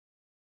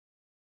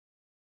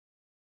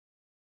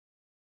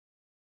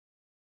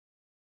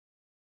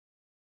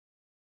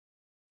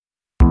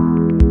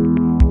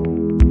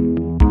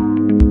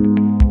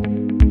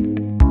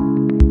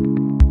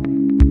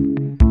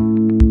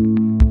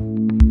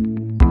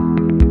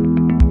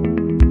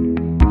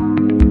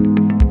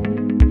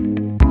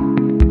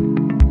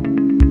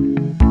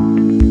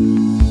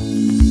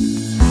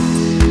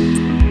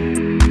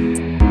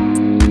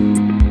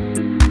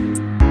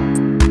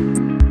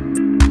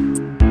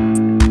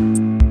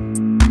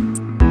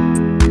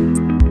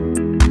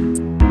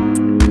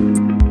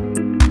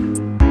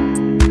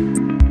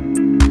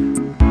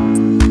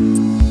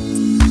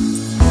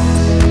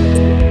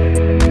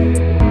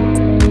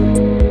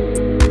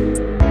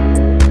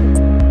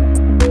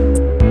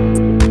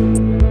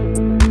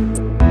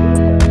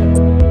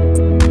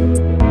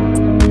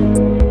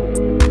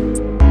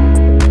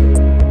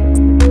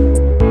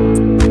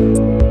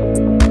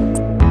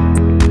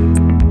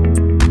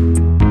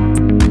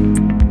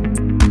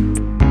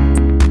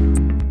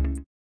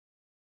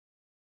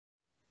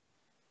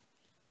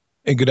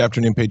Hey, good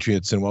afternoon,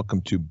 Patriots, and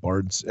welcome to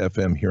Bards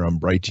FM here on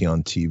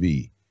Brighteon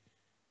TV.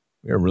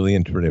 We are really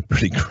into a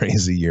pretty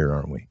crazy year,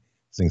 aren't we?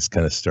 Things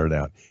kind of start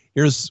out.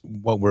 Here's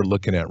what we're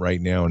looking at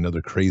right now,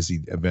 another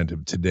crazy event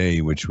of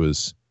today, which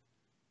was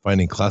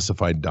finding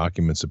classified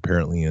documents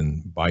apparently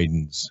in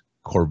Biden's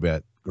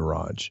Corvette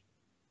garage.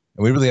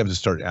 And we really have to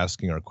start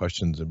asking our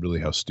questions of really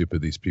how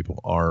stupid these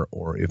people are,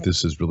 or if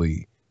this is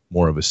really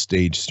more of a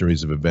staged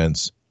series of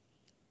events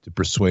to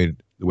persuade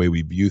the way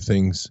we view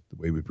things,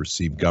 the way we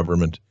perceive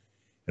government,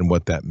 and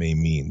what that may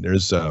mean.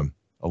 There's a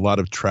lot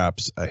of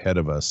traps ahead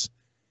of us.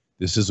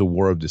 This is a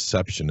war of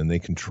deception, and they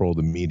control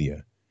the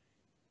media.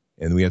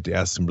 And we have to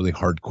ask some really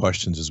hard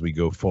questions as we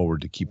go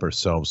forward to keep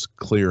ourselves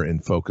clear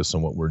and focused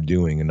on what we're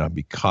doing and not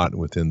be caught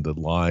within the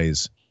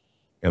lies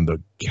and the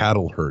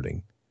cattle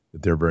herding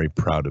that they're very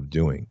proud of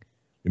doing.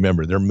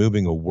 Remember, they're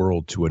moving a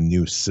world to a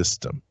new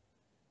system.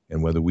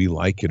 And whether we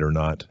like it or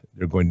not,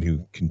 they're going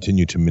to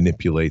continue to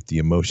manipulate the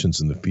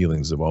emotions and the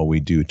feelings of all we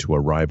do to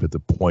arrive at the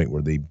point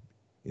where they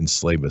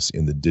enslave us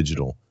in the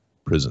digital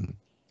prison.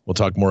 We'll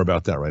talk more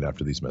about that right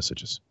after these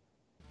messages.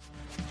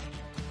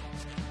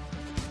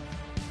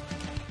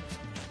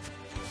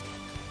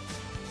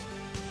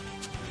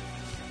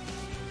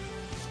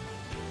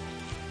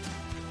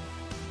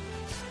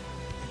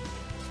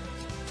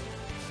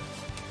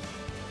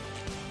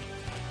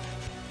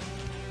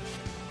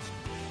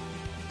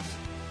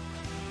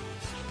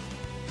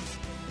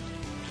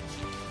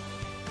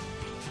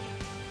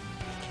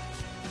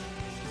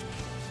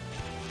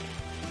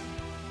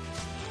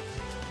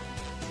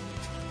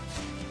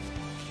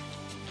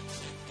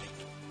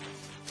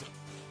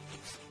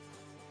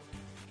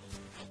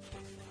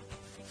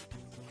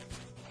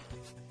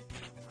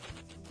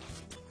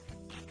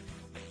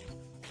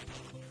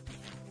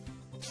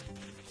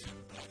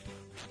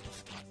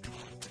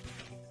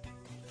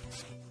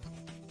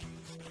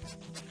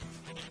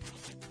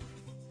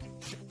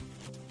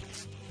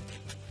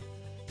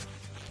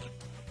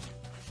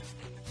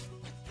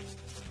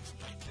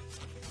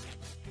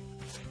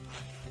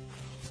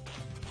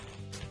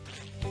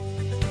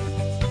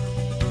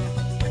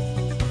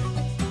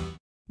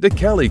 The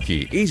Cali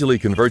Key easily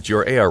converts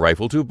your AR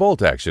rifle to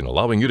bolt action,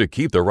 allowing you to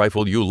keep the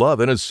rifle you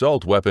love in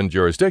assault weapon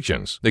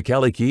jurisdictions. The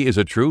Cali Key is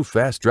a true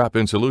fast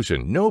drop-in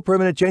solution. No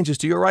permanent changes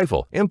to your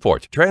rifle.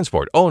 Import,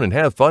 transport, own, and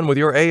have fun with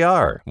your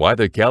AR. Why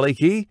the Cali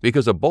Key?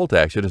 Because a bolt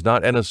action is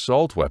not an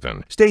assault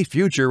weapon. Stay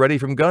future ready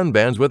from gun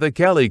bans with the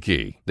Cali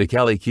Key. The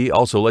Cali Key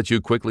also lets you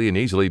quickly and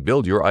easily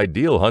build your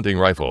ideal hunting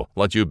rifle,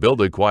 lets you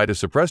build a quiet as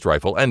suppressed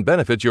rifle, and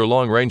benefits your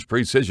long-range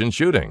precision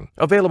shooting.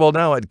 Available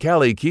now at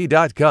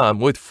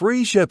CaliKey.com with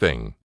free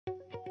shipping.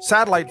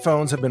 Satellite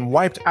phones have been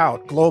wiped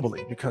out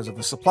globally because of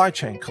the supply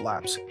chain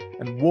collapse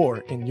and war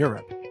in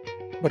Europe.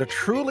 But a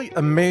truly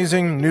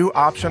amazing new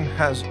option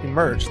has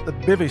emerged, the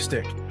Bivy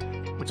Stick,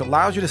 which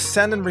allows you to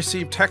send and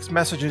receive text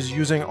messages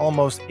using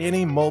almost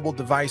any mobile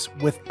device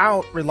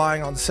without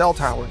relying on cell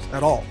towers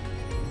at all.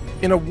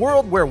 In a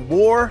world where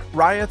war,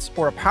 riots,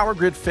 or a power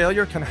grid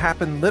failure can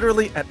happen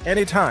literally at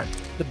any time,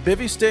 the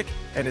Bivy Stick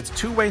and its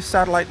two-way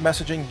satellite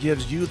messaging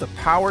gives you the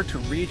power to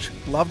reach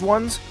loved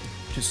ones,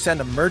 to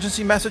send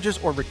emergency messages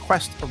or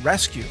request a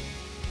rescue.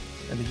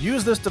 And to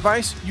use this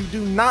device, you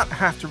do not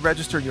have to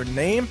register your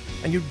name,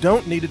 and you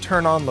don't need to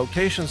turn on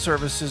location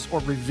services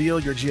or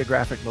reveal your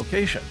geographic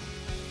location.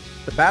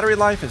 The battery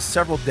life is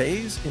several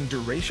days in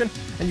duration,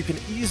 and you can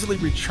easily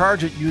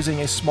recharge it using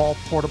a small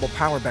portable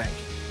power bank.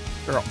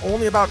 There are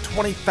only about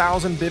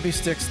 20,000 Bivy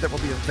Sticks that will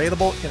be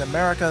available in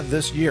America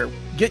this year.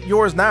 Get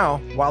yours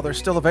now while they're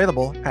still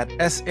available at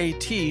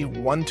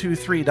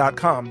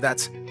SAT123.com.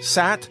 That's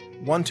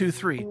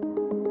SAT123.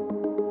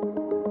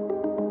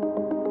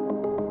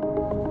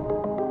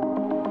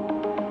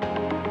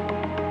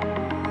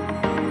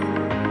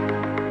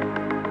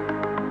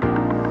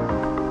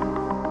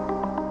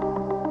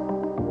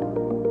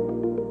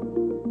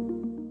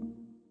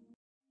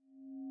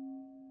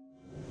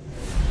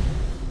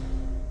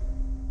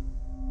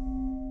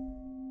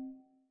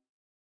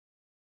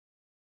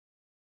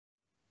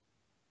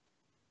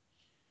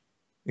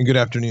 And good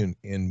afternoon,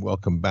 and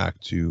welcome back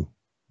to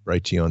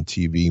Brighteon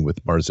TV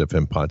with Bards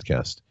FM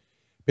podcast.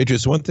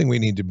 Patriots, one thing we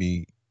need to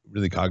be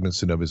really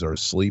cognizant of is our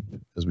sleep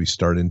as we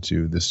start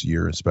into this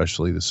year,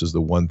 especially. This is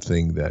the one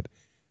thing that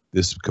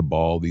this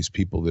cabal, these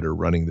people that are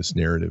running this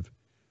narrative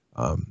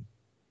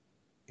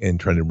and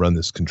trying to run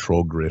this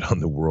control grid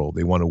on the world,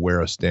 they want to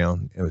wear us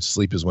down. And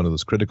sleep is one of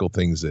those critical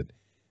things that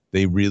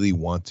they really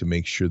want to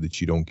make sure that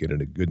you don't get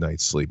a good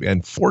night's sleep.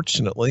 And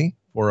fortunately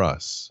for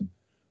us,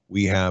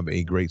 we have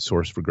a great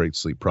source for great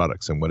sleep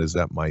products. And what is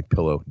that?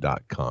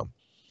 MyPillow.com.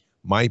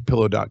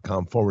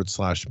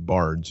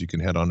 MyPillow.com/bards. You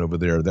can head on over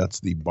there. That's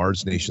the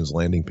Bards Nation's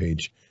landing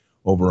page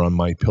over on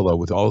MyPillow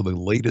with all of the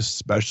latest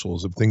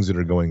specials of things that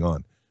are going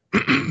on.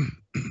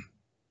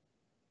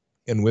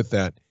 And with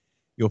that,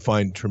 you'll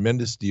find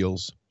tremendous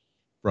deals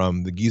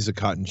from the Giza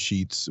cotton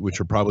sheets,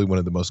 which are probably one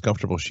of the most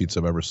comfortable sheets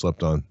I've ever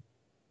slept on.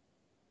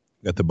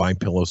 Got the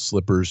MyPillow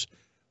slippers,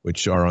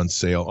 which are on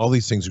sale. All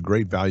these things are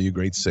great value,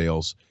 great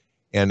sales.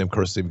 And, of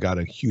course, they've got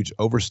a huge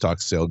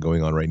overstock sale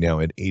going on right now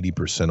at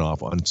 80%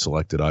 off on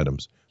selected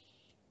items.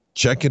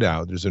 Check it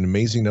out. There's an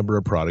amazing number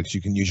of products.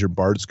 You can use your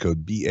BARDS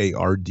code,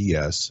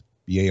 BARDS,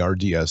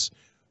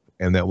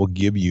 and that will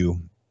give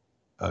you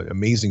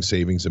amazing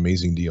savings,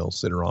 amazing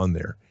deals that are on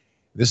there.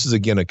 This is,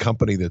 again, a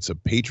company that's a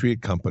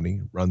patriot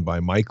company run by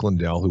Mike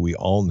Lindell, who we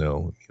all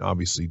know,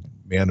 obviously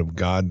man of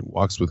God,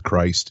 walks with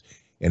Christ,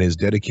 and has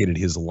dedicated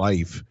his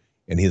life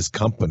and his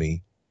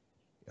company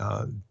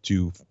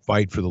to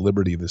fight for the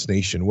liberty of this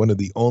nation. One of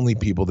the only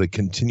people that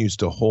continues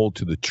to hold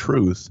to the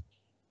truth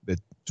that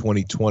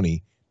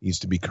 2020 needs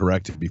to be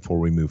corrected before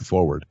we move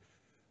forward.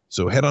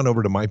 So head on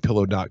over to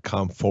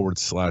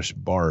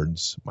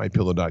mypillow.com/bards,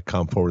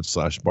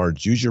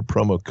 mypillow.com/bards. Use your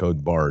promo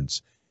code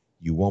BARDS.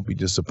 You won't be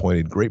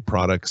disappointed. Great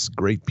products,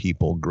 great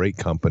people, great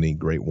company,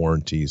 great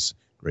warranties,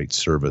 great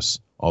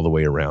service all the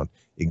way around.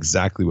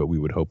 Exactly what we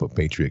would hope a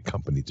Patriot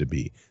company to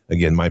be.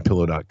 Again,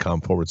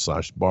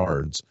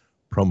 mypillow.com/bards,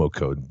 promo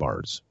code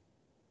BARDS.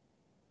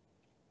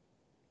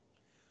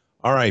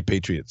 All right,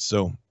 Patriots.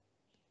 So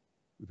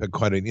we've had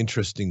quite an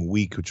interesting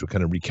week, which will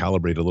kind of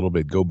recalibrate a little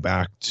bit, go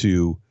back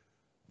to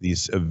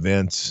these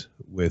events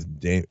with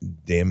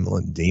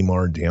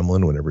Damar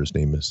Hamlin, whatever his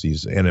name is.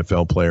 He's an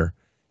NFL player.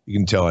 You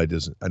can tell I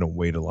don't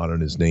weight a lot on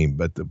his name,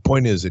 but the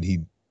point is that he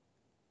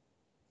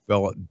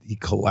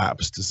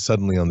collapsed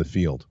suddenly on the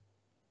field.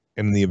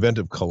 And in the event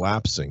of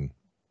collapsing,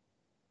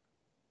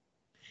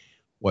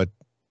 what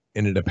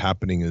ended up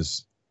happening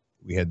is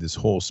we had this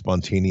whole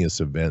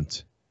spontaneous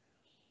event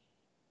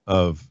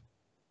of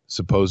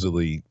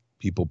supposedly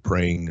people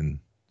praying and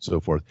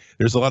so forth.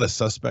 There's a lot of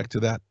suspect to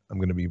that. I'm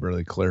going to be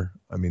really clear.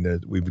 I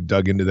mean, we've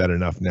dug into that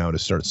enough now to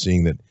start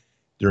seeing that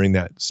during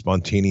that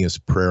spontaneous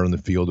prayer on the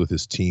field with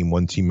his team,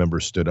 one team member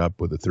stood up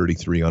with a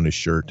 33 on his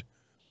shirt.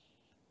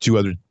 Two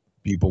other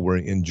people were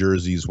in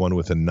jerseys, one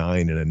with a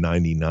 9 and a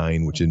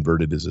 99, which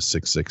inverted as a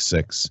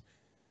 666.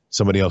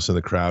 Somebody else in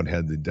the crowd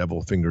had the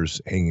devil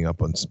fingers hanging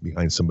up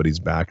behind somebody's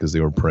back as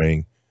they were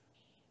praying.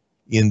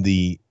 In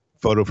the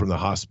photo from the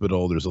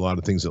hospital, there's a lot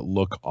of things that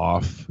look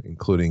off,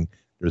 including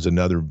there's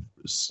another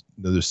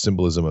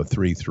symbolism of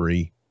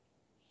 3-3.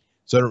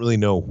 So I don't really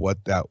know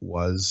what that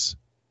was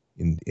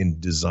in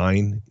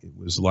design. It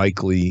was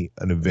likely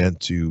an event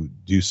to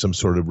do some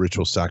sort of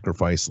ritual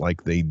sacrifice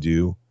like they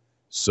do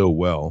so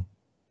well.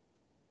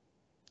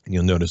 And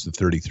you'll notice the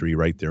 33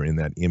 right there in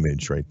that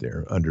image right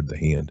there under the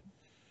hand.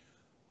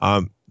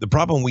 The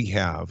problem we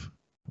have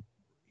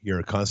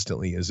here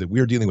constantly is that we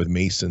are dealing with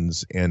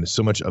Masons, and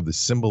so much of the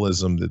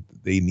symbolism that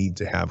they need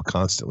to have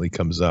constantly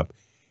comes up.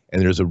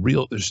 And it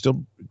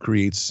still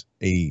creates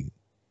an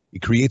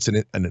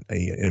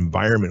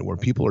environment where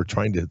people are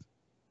trying to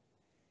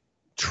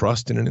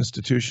trust in an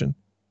institution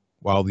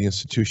while the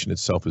institution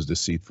itself is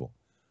deceitful.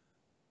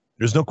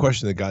 There's no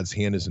question that God's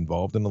hand is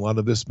involved in a lot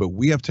of this, but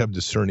we have to have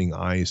discerning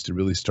eyes to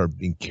really start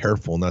being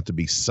careful not to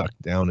be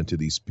sucked down into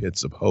these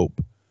pits of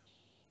hope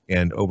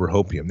and over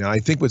hopium. Now, I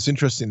think what's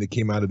interesting that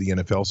came out of the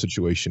NFL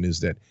situation is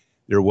that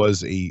there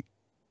was a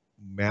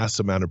mass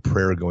amount of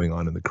prayer going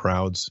on in the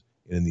crowds,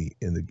 in the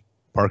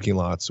parking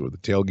lots where the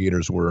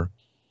tailgaters were,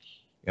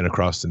 and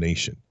across the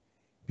nation.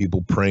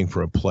 People praying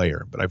for a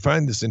player. But I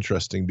find this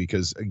interesting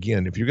because,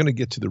 again, if you're going to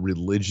get to the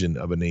religion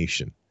of a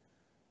nation,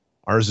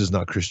 ours is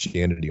not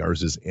Christianity.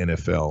 Ours is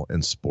NFL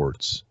and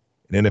sports.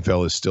 And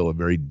NFL is still a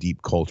very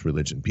deep cult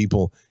religion.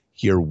 People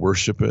here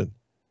worship it.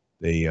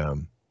 They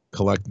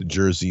collect the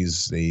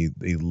jerseys. They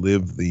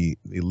live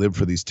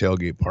for these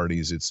tailgate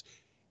parties.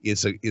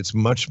 It's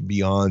much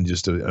beyond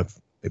just a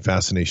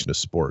fascination of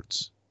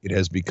sports. It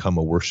has become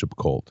a worship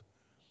cult.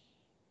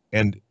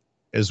 And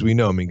as we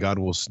know, I mean, God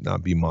will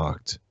not be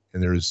mocked,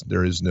 and there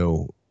is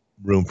no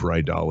room for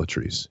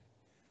idolatries.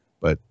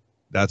 But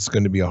that's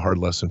going to be a hard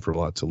lesson for a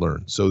lot to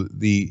learn. So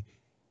the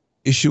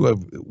issue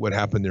of what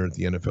happened there at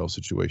the NFL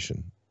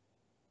situation,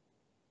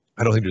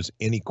 I don't think there's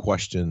any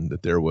question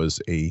that there was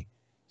a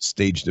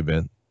staged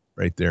event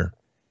right there,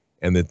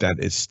 and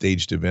that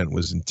staged event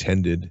was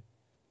intended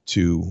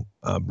to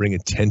bring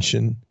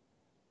attention,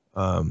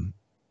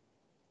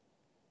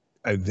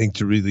 I think,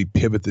 to really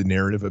pivot the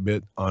narrative a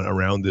bit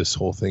around this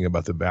whole thing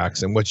about the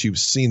vax. And what you've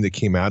seen that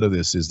came out of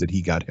this is that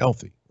he got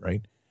healthy,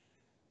 right?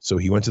 So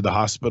he went to the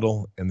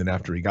hospital, and then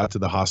after he got to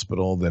the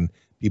hospital, then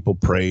people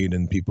prayed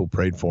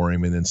for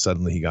him, and then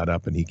suddenly he got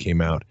up and he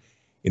came out.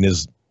 In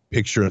his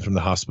picture from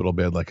the hospital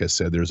bed, like I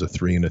said, there's a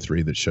 3 and a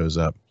 3 that shows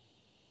up.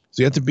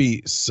 So you have to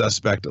be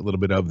suspect a little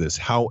bit of this.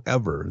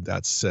 However,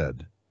 that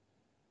said,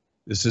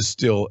 this is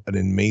still an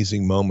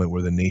amazing moment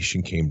where the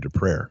nation came to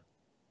prayer,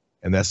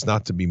 and that's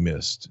not to be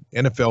missed.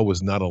 NFL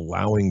was not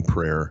allowing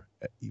prayer.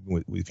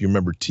 Even if you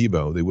remember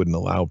Tebow, they wouldn't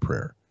allow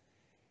prayer,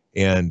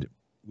 and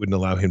wouldn't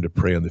allow him to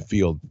pray on the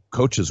field.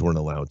 Coaches weren't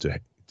allowed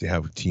to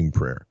have team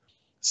prayer.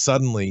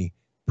 Suddenly,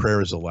 prayer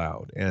is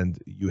allowed, and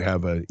you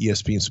have a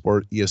ESPN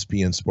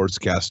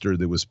sportscaster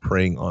that was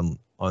praying on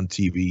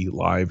TV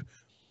live.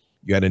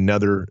 You had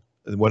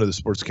one of the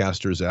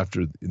sportscasters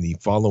in the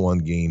follow-on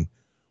game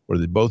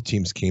where both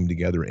teams came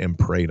together and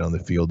prayed on the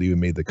field, even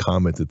made the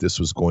comment that this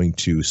was going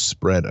to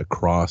spread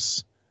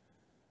across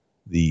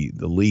the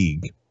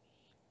league.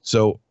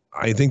 So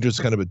I think there's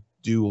kind of a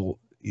dual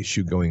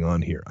issue going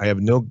on here. I have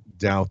no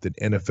doubt that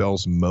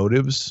NFL's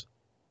motives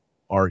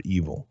are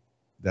evil.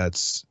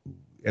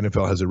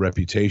 NFL has a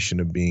reputation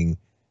of being,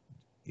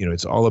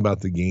 it's all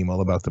about the game,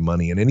 all about the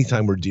money. And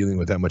anytime we're dealing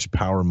with that much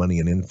power, money,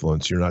 and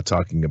influence, you're not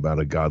talking about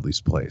a godly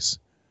place.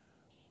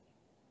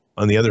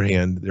 On the other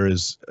hand, there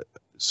is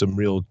some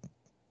real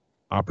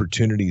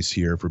opportunities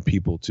here for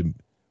people to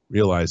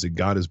realize that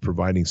God is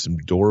providing some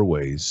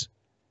doorways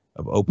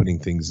of opening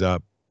things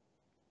up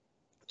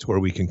to where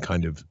we can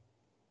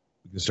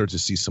start to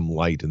see some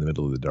light in the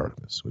middle of the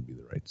darkness, would be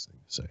the right thing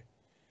to say.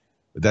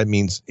 But that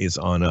means it's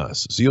on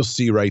us. So you'll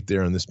see right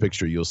there in this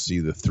picture, you'll see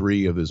the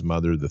 3 of his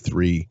mother, the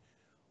 3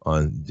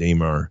 on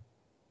Damar,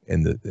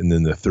 and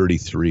then the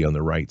 33 on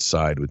the right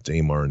side with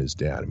Damar and his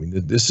dad. I mean,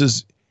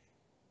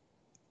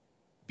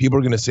 people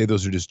are going to say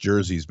those are just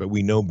jerseys, but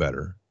we know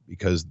better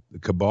because the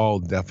cabal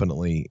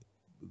definitely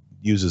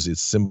uses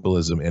its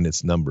symbolism and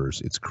its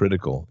numbers. It's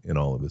critical in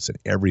all of this and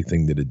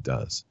everything that it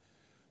does.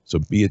 So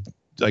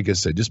like I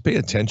said, just pay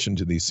attention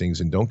to these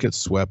things and don't get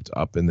swept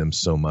up in them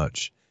so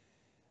much.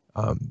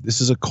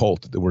 This is a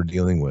cult that we're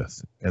dealing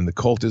with, and the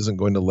cult isn't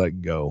going to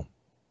let go.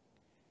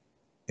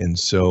 And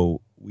so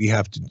we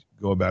have to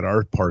go about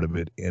our part of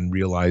it and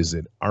realize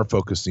that our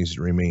focus needs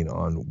to remain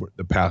on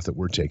the path that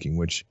we're taking,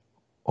 which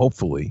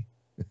hopefully,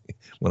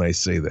 when I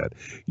say that,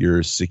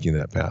 you're seeking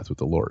that path with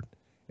the Lord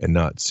and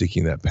not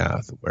seeking that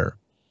path where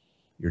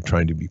you're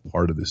trying to be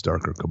part of this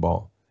darker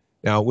cabal.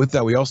 Now, with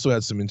that, we also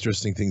had some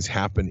interesting things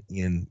happen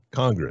in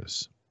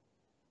Congress.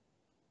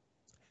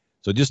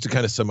 So just to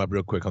kind of sum up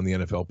real quick on the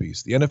NFL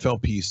piece, the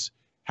NFL piece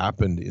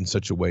happened in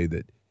such a way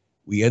that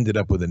we ended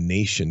up with a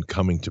nation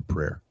coming to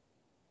prayer.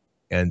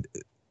 And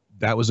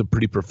that was a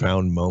pretty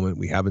profound moment.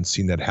 We haven't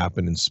seen that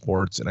happen in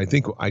sports. And I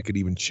think I could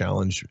even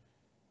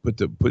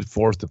put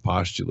forth the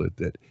postulate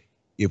that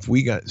if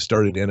we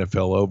started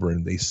NFL over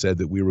and they said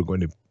that we were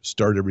going to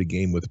start every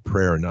game with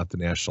prayer and not the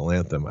national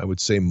anthem, I would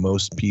say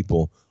most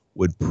people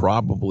would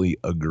probably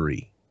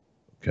agree.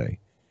 Okay.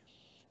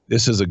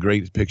 This is a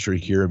great picture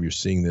here of you're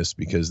seeing this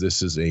because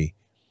this is a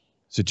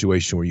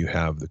situation where you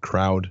have the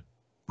crowd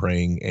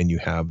praying and you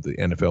have the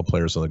NFL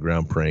players on the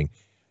ground praying.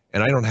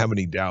 And I don't have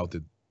any doubt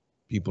that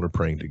people are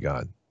praying to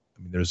God.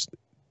 I mean, there's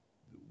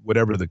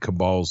whatever the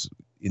cabal's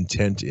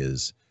intent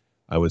is,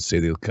 I would say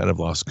they've kind of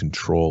lost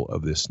control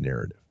of this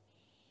narrative.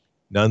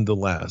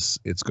 Nonetheless,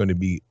 it's going to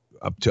be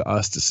up to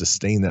us to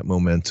sustain that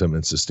momentum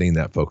and sustain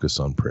that focus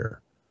on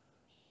prayer.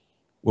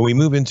 When we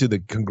move into the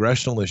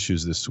congressional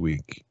issues this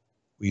week,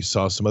 we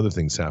saw some other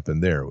things happen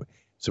there.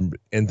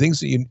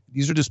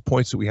 These are just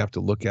points that we have to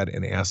look at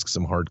and ask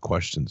some hard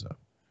questions of.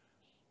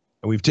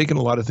 And we've taken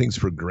a lot of things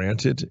for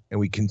granted, and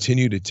we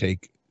continue to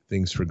take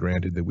things for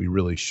granted that we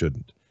really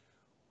shouldn't.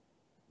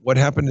 What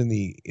happened in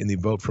the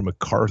vote for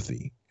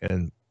McCarthy,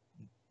 and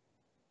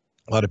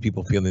a lot of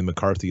people feel that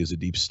McCarthy is a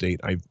deep state.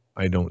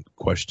 I don't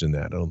question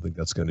that. I don't think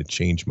that's going to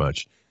change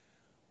much.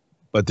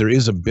 But there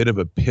is a bit of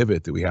a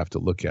pivot that we have to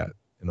look at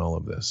in all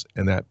of this.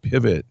 And that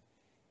pivot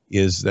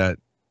is that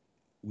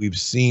we've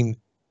seen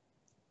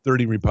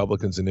 30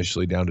 Republicans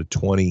initially down to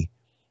 20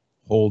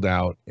 hold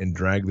out and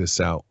drag this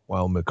out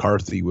while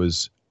McCarthy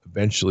was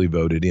eventually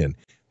voted in.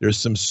 There's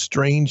some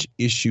strange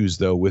issues,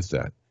 though, with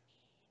that.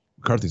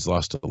 McCarthy's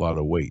lost a lot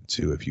of weight,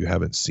 too, if you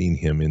haven't seen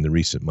him in the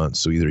recent months.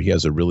 So either he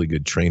has a really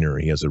good trainer or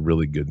he has a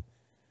really good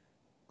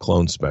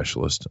clone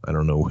specialist. I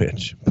don't know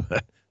which,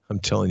 but I'm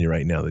telling you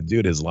right now, the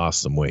dude has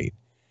lost some weight.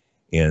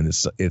 And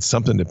it's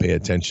something to pay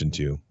attention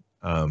to.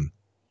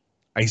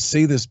 I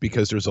say this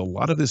because there's a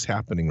lot of this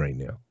happening right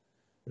now.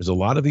 There's a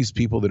lot of these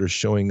people that are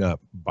showing up.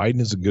 Biden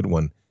is a good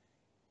one.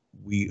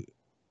 We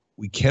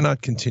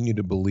cannot continue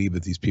to believe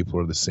that these people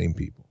are the same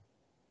people.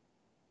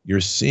 You're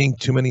seeing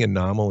too many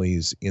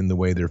anomalies in the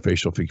way their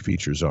facial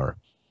features are.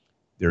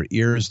 Their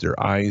ears,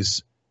 their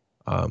eyes,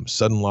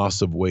 sudden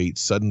loss of weight,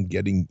 sudden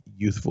getting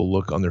youthful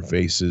look on their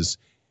faces.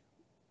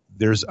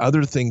 There's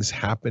other things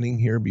happening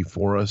here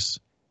before us,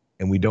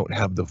 and we don't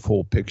have the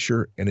full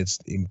picture, and it's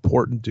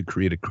important to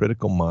create a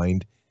critical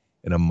mind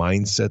and a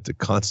mindset to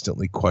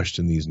constantly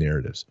question these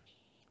narratives.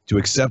 To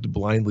accept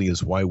blindly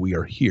is why we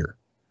are here.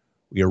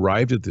 We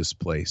arrived at this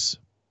place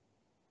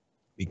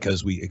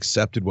because we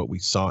accepted what we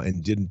saw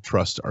and didn't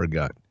trust our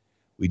gut.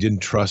 We didn't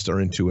trust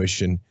our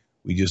intuition.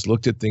 We just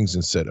looked at things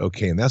and said,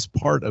 okay, and that's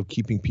part of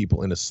keeping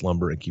people in a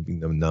slumber and keeping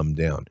them numbed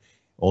down,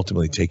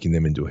 ultimately taking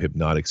them into a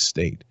hypnotic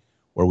state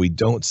where we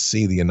don't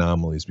see the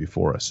anomalies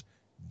before us.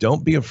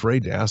 Don't be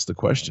afraid to ask the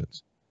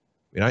questions.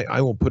 I mean,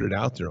 I will put it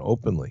out there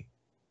openly.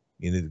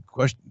 I mean, the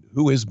question,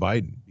 who is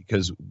Biden?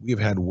 Because we've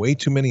had way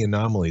too many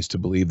anomalies to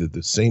believe that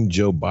the same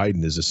Joe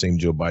Biden is the same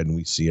Joe Biden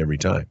we see every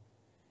time,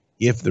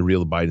 if the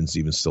real Biden's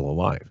even still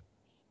alive.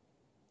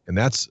 And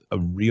that's a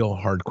real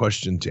hard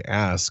question to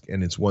ask,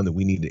 and it's one that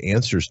we need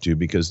answers to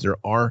because there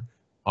are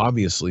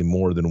obviously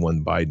more than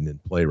one Biden in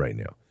play right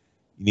now.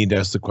 You need to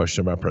ask the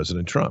question about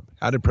President Trump.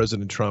 How did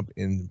President Trump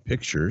in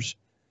pictures,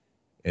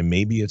 and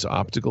maybe it's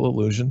optical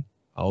illusion,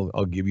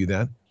 I'll give you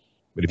that.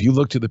 But if you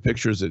look to the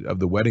pictures of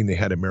the wedding they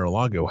had at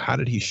Mar-a-Lago, how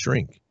did he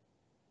shrink?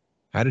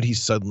 How did he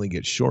suddenly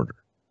get shorter?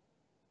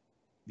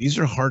 These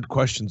are hard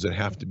questions that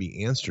have to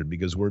be answered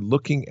because we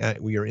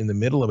are in the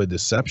middle of a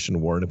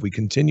deception war. And if we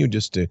continue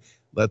just to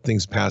let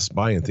things pass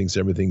by and think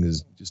everything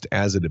is just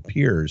as it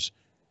appears,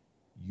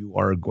 you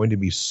are going to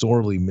be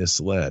sorely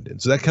misled.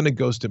 And so that kind of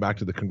goes back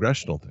to the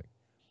congressional thing,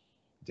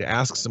 to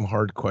ask some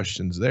hard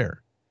questions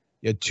there.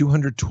 You had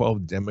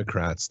 212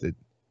 Democrats that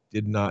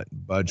did not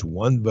budge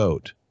one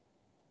vote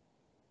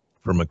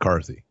for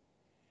McCarthy.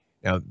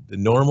 Now, the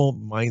normal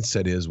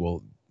mindset is,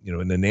 well,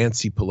 in a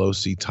Nancy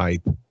Pelosi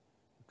type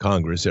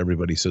Congress,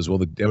 everybody says, well,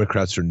 the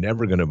Democrats are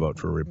never going to vote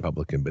for a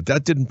Republican. But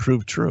that didn't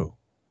prove true,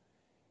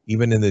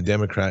 even in the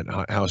Democrat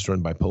House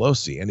run by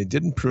Pelosi. And it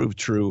didn't prove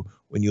true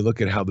when you look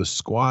at how the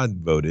squad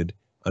voted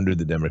under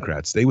the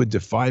Democrats. They would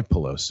defy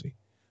Pelosi.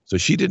 So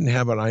she didn't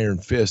have an iron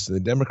fist, and the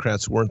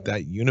Democrats weren't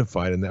that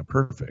unified and that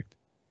perfect.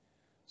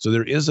 So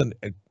there is a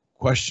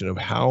question of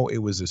how it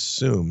was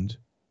assumed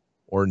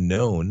or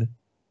known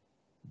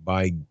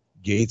by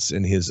Gaetz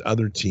and his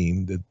other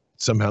team that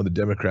somehow the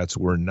Democrats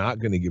were not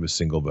going to give a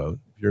single vote.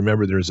 If you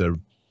remember, there's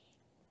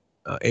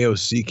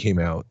AOC came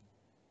out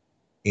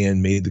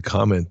and made the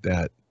comment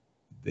that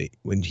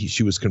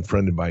she was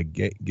confronted by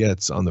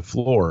Gaetz on the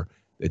floor,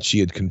 that she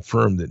had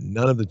confirmed that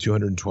none of the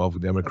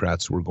 212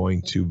 Democrats were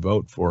going to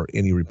vote for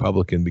any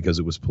Republican because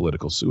it was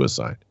political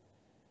suicide.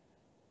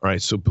 All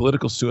right, so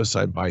political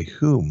suicide by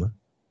whom?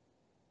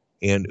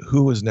 And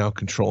who is now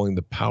controlling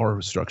the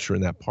power structure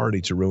in that party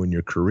to ruin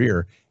your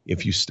career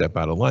if you step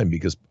out of line?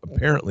 Because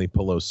apparently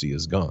Pelosi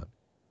is gone.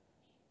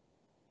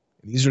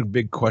 And these are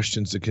big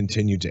questions to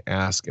continue to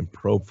ask and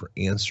probe for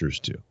answers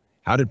to.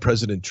 How did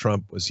President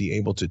Trump, was he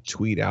able to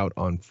tweet out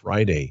on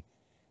Friday,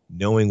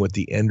 knowing what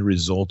the end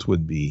result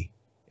would be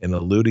and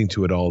alluding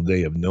to it all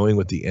day of knowing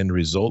what the end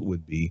result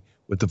would be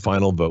with the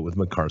final vote with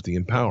McCarthy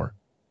in power?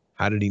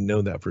 How did he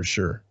know that for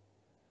sure?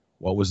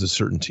 What was the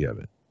certainty of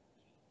it?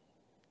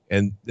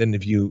 And then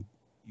if you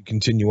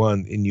continue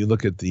on and you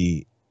look at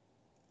the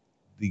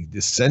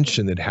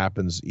dissension that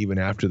happens even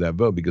after that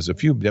vote, because a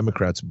few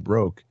Democrats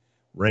broke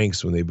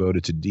ranks when they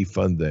voted to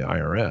defund the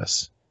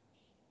IRS.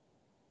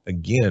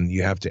 Again,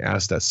 you have to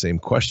ask that same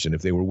question.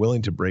 If they were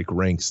willing to break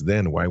ranks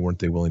then, why weren't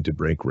they willing to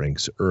break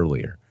ranks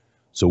earlier?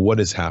 So what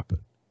has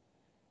happened?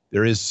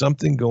 There is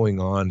something going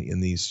on in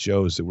these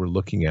shows that we're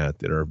looking at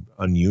that are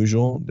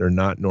unusual. They're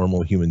not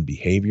normal human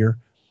behavior.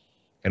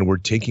 And we're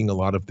taking a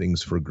lot of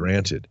things for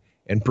granted.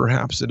 And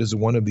perhaps it is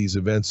one of these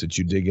events that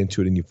you dig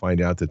into it and you find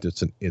out that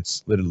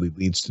it's literally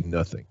leads to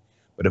nothing.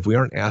 But if we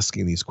aren't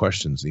asking these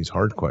questions, these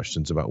hard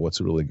questions about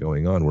what's really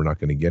going on, we're not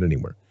going to get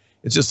anywhere.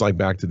 It's just like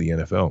back to the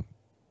NFL.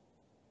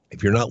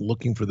 If you're not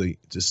looking for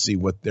to see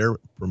what their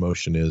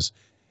promotion is,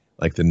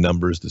 like the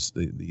numbers,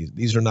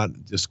 these are not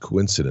just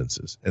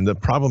coincidences. And the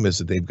problem is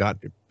that they've got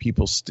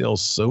people still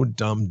so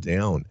dumbed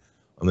down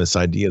on this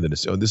idea that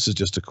this is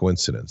just a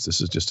coincidence.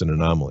 This is just an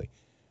anomaly.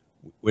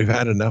 We've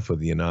had enough of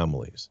the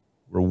anomalies.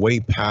 We're way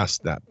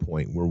past that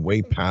point. We're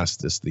way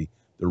past the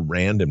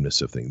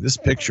randomness of things. This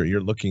picture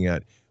you're looking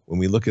at, when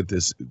we look at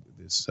this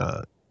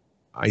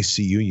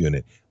ICU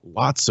unit,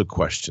 lots of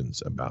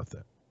questions about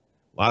that.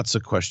 Lots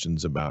of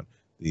questions about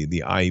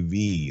the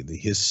IV,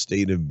 his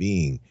state of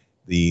being,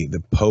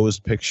 the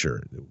posed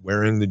picture,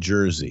 wearing the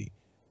jersey,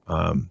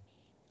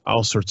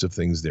 all sorts of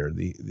things there.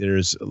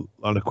 There's a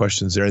lot of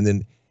questions there. And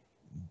then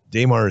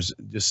Damar's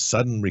just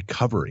sudden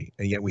recovery,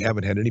 and yet we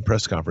haven't had any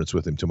press conference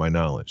with him to my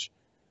knowledge.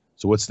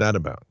 So what's that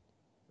about,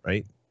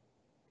 right?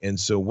 And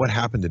so what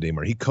happened to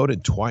Damar? He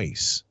coded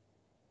twice.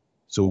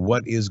 So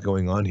what is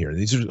going on here?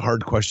 These are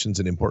hard questions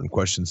and important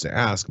questions to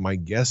ask. My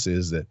guess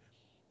is that,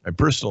 my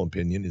personal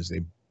opinion is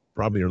they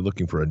probably are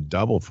looking for a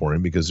double for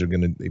him because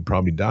they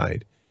probably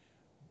died.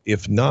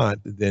 If not,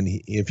 then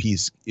if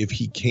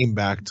he came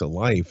back to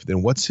life,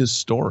 then what's his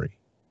story?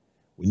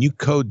 When you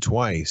code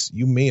twice,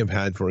 you may have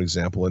had, for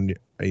example,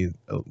 a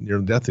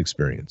near-death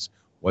experience.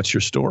 What's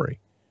your story?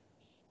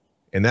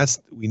 And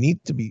we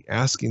need to be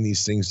asking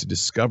these things to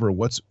discover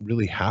what's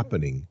really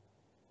happening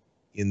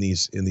in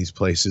these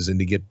places and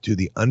to get to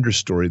the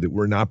understory that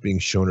we're not being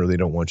shown or they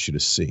don't want you to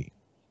see.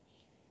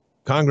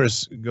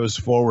 Congress goes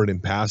forward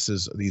and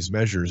passes these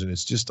measures, and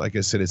it's just, like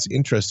I said, it's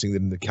interesting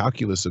that in the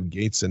calculus of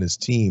Gaetz and his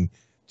team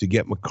to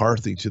get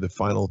McCarthy to the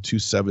final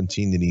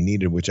 217 that he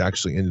needed, which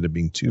actually ended up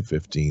being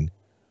 215,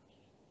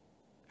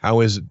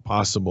 how is it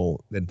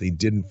possible that they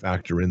didn't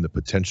factor in the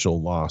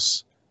potential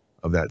loss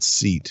of that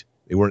seat?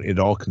 They weren't at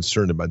all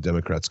concerned about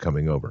Democrats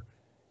coming over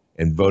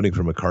and voting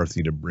for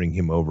McCarthy to bring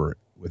him over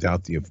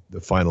without the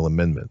final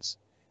amendments.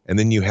 And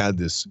then you had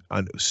this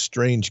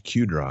strange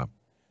Q drop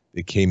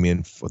that came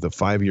in for the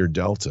 5-year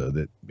delta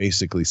that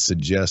basically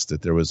suggests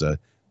that there was a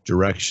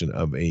direction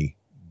of a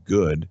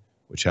good,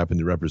 which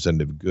happened to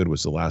Representative Good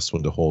was the last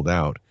one to hold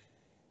out.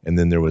 And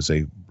then there was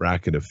a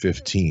bracket of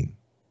 15.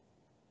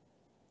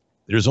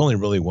 There's only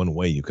really one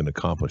way you can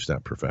accomplish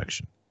that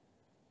perfection.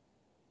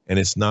 And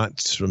it's not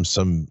from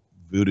some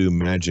voodoo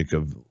magic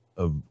of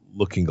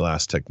looking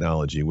glass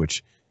technology,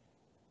 which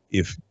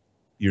if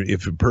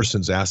a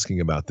person's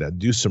asking about that,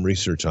 do some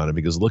research on it,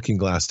 because looking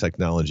glass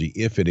technology,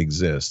 if it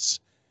exists,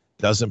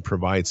 doesn't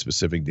provide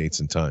specific dates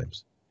and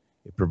times.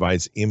 It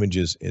provides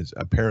images, it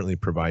apparently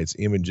provides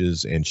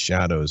images and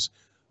shadows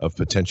of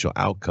potential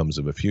outcomes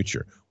of a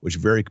future, which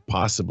very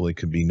possibly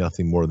could be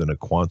nothing more than a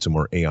quantum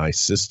or AI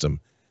system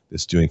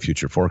that's doing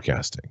future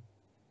forecasting.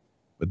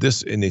 But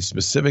this, in a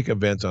specific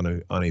event on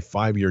a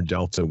 5-year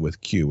delta with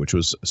Q, which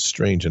was a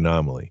strange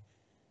anomaly,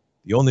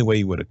 the only way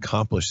you would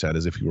accomplish that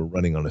is if you were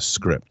running on a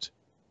script.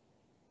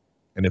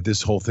 And if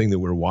this whole thing that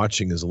we're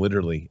watching is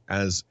literally,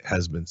 as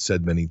has been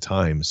said many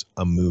times,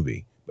 a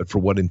movie, but for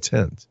what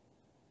intent?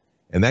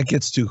 And that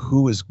gets to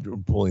who is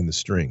pulling the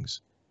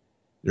strings.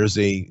 There's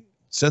a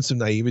sense of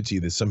naivety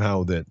that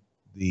somehow that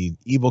the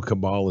evil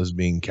cabal is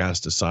being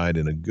cast aside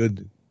and a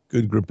good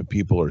group of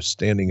people are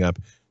standing up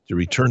to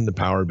return the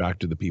power back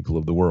to the people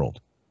of the world.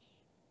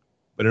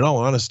 But in all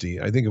honesty,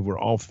 I think if we're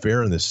all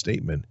fair in this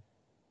statement,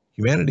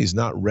 humanity is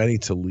not ready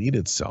to lead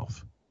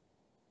itself.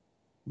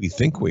 We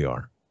think we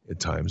are at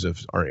times of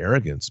our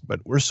arrogance,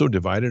 but we're so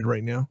divided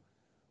right now.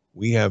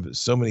 We have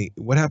so many.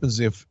 What happens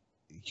if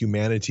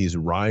humanity's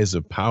rise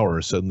of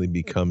power suddenly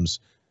becomes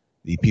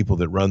the people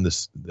that run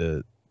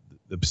the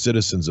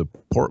citizens of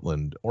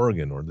Portland,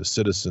 Oregon, or the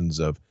citizens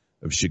of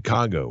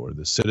Chicago, or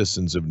the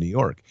citizens of New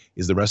York?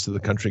 Is the rest of the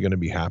country going to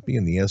be happy?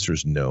 And the answer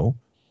is no,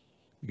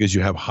 because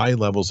you have high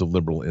levels of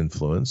liberal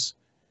influence.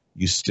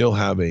 You still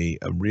have a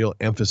real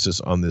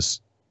emphasis on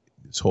this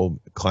whole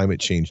climate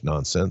change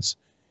nonsense.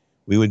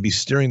 We would be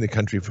steering the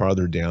country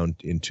farther down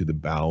into the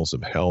bowels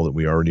of hell that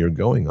we already are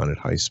going on at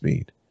high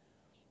speed.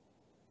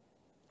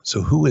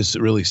 So who is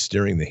really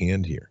steering the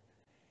hand here?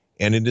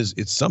 And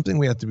it's something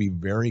we have to be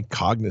very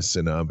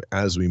cognizant of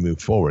as we move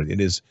forward.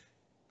 It is,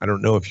 I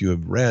don't know if you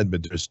have read,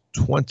 but there's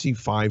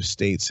 25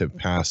 states have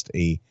passed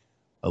a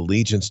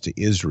allegiance to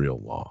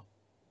Israel law.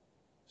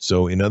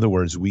 So in other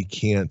words, we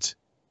can't,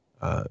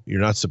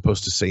 you're not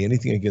supposed to say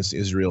anything against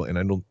Israel.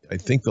 And I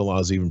think the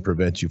laws even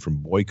prevent you from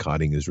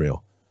boycotting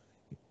Israel.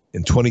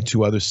 And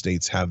 22 other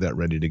states have that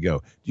ready to go.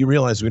 Do you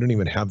realize we don't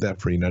even have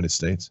that for the United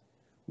States?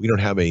 We don't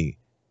have a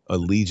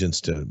allegiance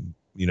to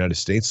United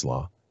States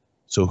law.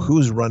 So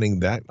who's running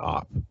that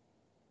op?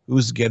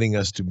 Who's getting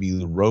us to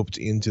be roped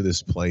into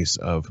this place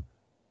of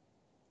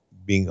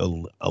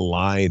being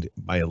allied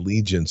by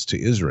allegiance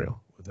to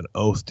Israel, with an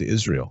oath to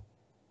Israel,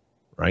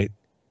 right?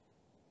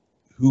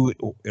 Who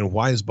and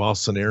why is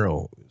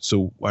Bolsonaro?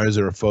 So why is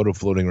there a photo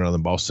floating around the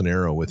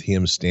Bolsonaro with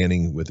him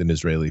standing with an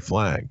Israeli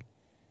flag?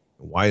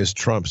 Why is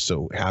Trump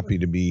so happy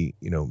to be,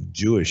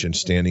 Jewish and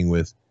standing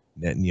with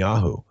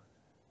Netanyahu?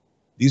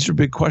 These are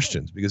big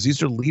questions, because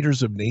these are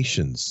leaders of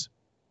nations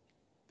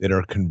that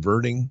are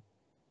converting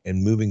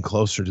and moving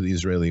closer to the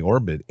Israeli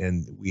orbit.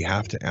 And we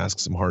have to ask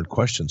some hard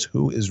questions.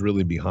 Who is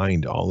really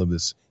behind all of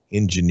this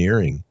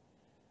engineering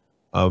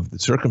of the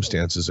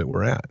circumstances that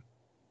we're at?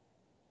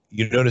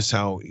 You notice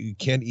how you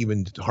can't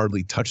even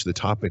hardly touch the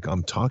topic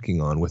I'm talking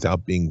on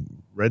without being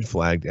red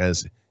flagged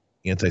as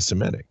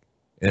anti-Semitic.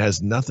 It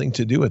has nothing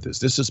to do with this.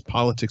 This is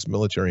politics,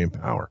 military, and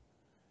power.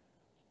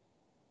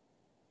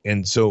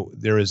 And so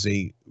there is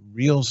a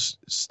real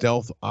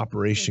stealth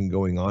operation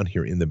going on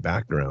here in the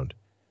background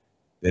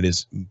that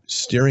is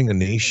steering a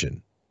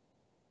nation,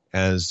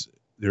 as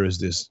there is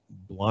this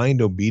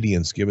blind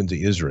obedience given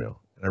to Israel.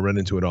 And I run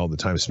into it all the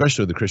time,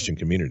 especially with the Christian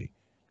community,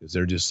 because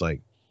they're just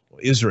like, well,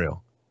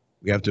 Israel,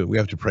 we have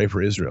to pray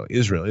for Israel.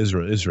 Israel,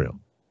 Israel, Israel.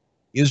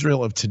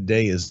 Israel of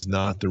today is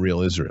not the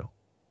real Israel.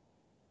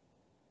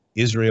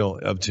 Israel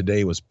of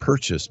today was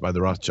purchased by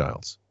the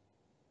Rothschilds.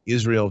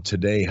 Israel of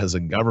today has a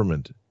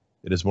government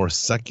that is more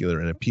secular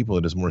and a people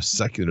that is more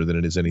secular than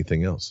it is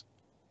anything else.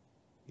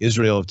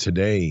 Israel of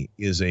today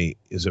is a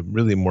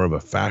really more of a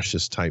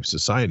fascist type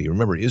society.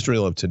 Remember,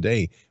 Israel of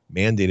today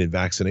mandated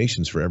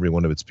vaccinations for every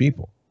one of its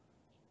people.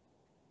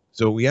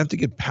 So we have to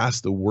get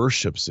past the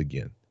worships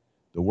again,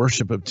 the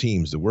worship of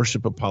teams, the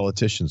worship of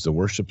politicians, the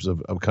worships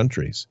of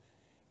countries,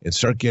 and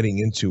start getting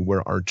into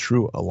where our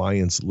true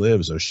alliance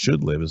lives, or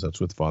should live, as that's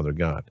with Father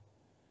God.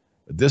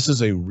 But this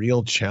is a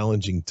real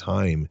challenging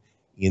time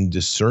in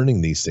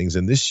discerning these things.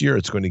 And this year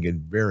it's going to get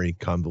very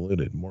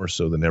convoluted, more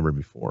so than ever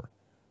before.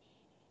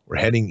 We're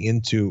heading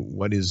into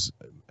what is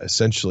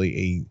essentially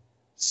a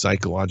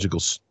psychological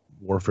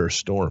warfare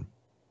storm.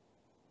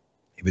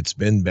 If it's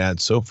been bad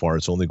so far,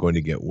 it's only going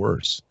to get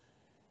worse.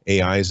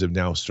 AIs have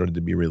now started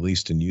to be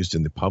released and used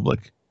in the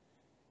public.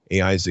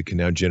 AIs that can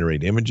now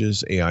generate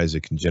images, AIs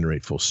that can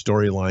generate full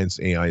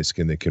storylines, AIs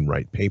that can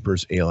write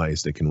papers,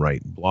 AIs that can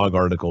write blog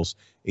articles,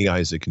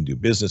 AIs that can do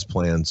business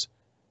plans.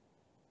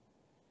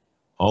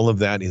 All of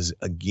that is,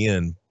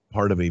 again,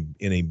 part of in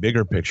a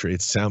bigger picture.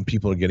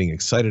 People are getting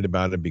excited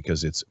about it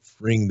because it's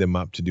freeing them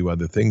up to do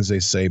other things, they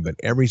say. But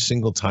every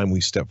single time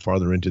we step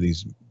farther into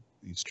these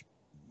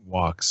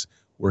walks,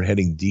 we're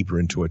heading deeper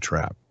into a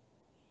trap.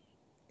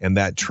 And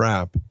that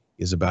trap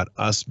is about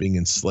us being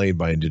enslaved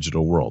by a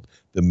digital world.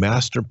 The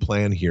master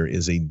plan here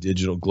is a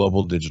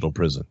global digital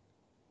prison.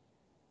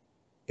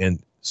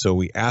 And so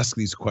we ask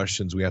these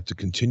questions. We have to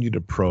continue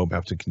to probe,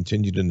 have to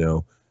continue to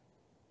know.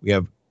 We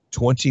have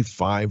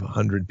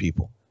 2,500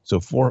 people. So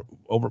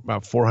over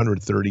about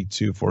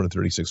 432,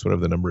 436,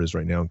 whatever the number is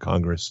right now in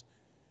Congress,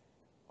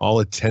 all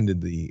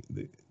attended the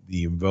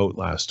vote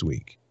last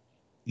week.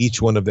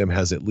 Each one of them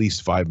has at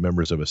least 5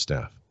 members of a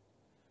staff.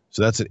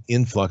 So that's an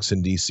influx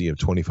in DC of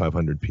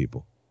 2,500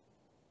 people.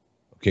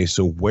 Okay,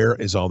 so where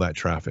is all that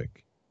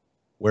traffic?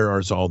 Where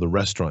is all the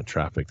restaurant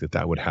traffic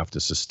that would have to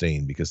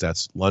sustain? Because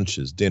that's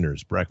lunches,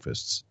 dinners,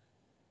 breakfasts,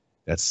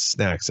 that's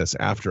snacks, that's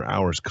after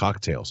hours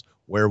cocktails.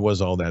 Where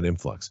was all that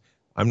influx?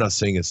 I'm not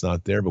saying it's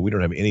not there, but we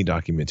don't have any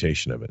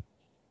documentation of it.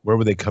 Where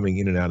were they coming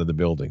in and out of the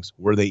buildings?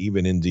 Were they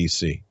even in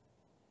DC?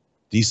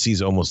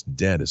 DC's almost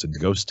dead as a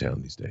ghost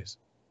town these days.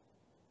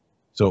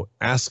 So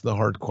ask the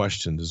hard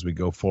questions as we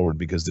go forward,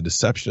 because the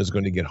deception is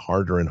going to get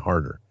harder and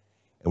harder.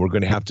 And we're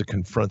going to have to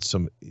confront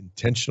some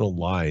intentional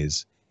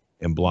lies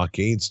and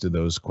blockades to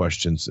those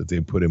questions that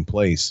they put in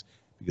place,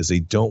 because they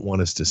don't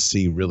want us to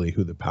see really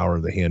who the power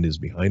of the hand is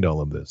behind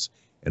all of this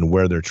and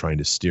where they're trying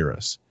to steer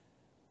us.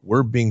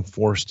 We're being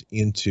forced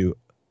into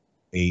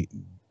a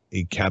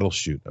cattle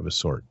chute of a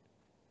sort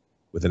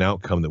with an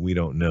outcome that we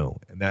don't know.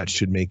 And that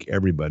should make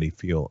everybody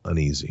feel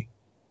uneasy.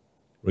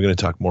 We're going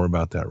to talk more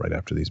about that right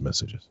after these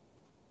messages.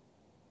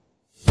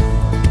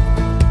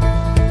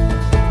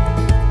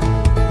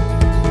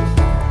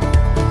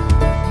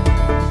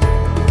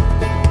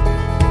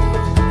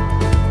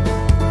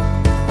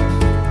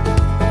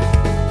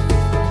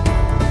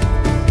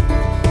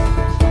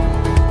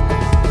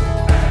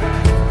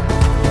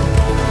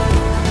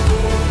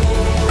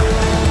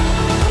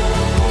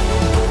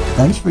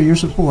 Thanks for your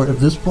support of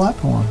this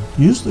platform.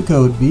 Use the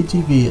code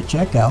BTV at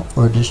checkout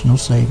for additional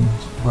savings.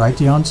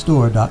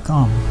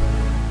 Brighteonstore.com.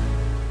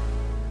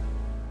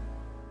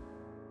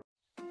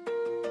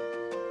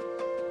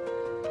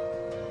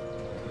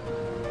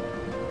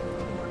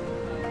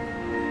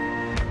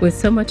 With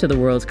so much of the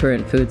world's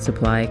current food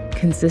supply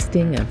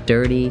consisting of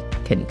dirty,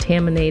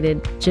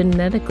 contaminated,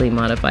 genetically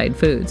modified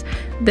foods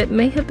that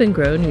may have been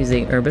grown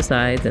using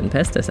herbicides and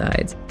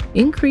pesticides,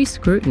 increased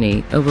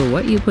scrutiny over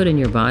what you put in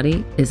your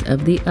body is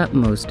of the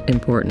utmost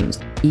importance.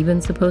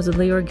 Even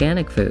supposedly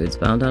organic foods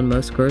found on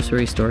most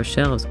grocery store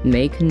shelves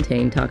may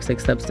contain toxic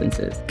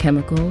substances,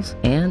 chemicals,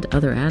 and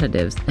other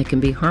additives that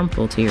can be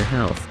harmful to your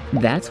health.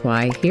 That's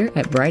why here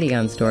at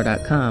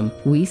Brighteonstore.com,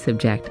 we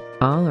subject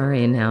all our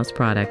in-house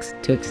products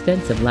to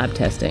extensive lab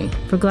testing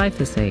for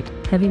glyphosate,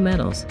 heavy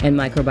metals, and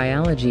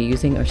microbiology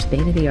using our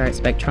state-of-the-art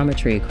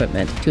spectrometry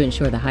equipment to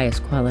ensure the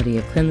highest quality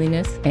of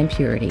cleanliness and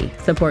purity.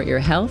 Support your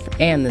health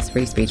and this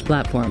free speech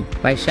platform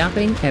by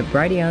shopping at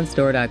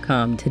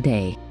Brighteonstore.com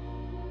today.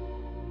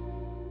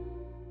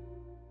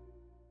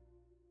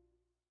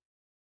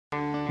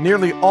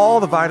 Nearly all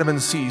the vitamin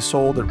C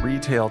sold at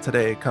retail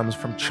today comes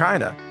from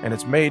China, and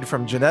it's made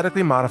from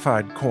genetically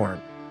modified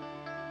corn.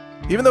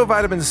 Even though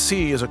vitamin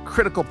C is a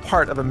critical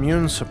part of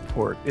immune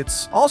support,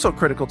 it's also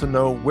critical to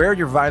know where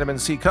your vitamin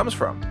C comes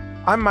from.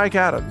 I'm Mike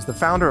Adams, the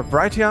founder of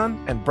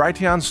Brighteon and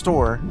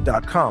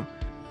BrighteonStore.com,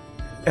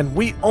 and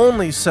we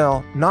only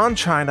sell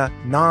non-China,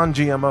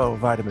 non-GMO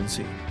vitamin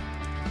C.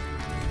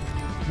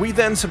 We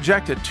then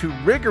subject it to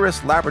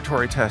rigorous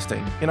laboratory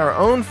testing in our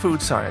own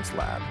food science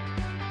lab,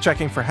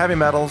 checking for heavy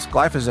metals,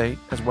 glyphosate,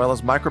 as well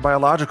as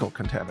microbiological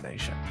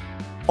contamination.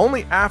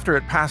 Only after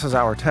it passes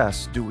our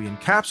tests do we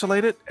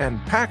encapsulate it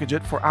and package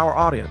it for our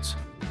audience.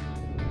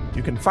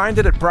 You can find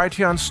it at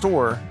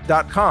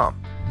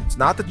BrighteonStore.com. It's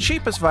not the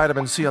cheapest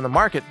vitamin C on the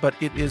market, but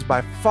it is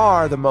by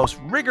far the most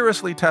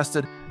rigorously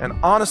tested and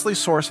honestly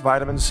sourced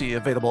vitamin C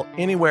available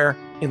anywhere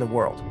in the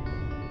world.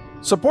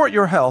 Support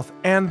your health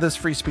and this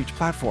free speech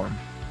platform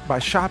by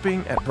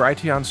shopping at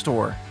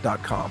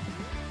BrighteonStore.com.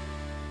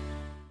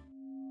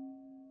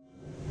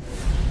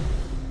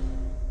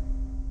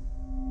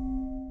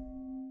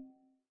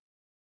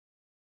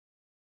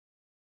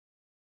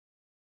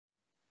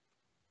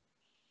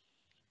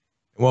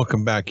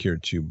 Welcome back here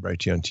to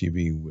Brighteon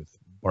TV with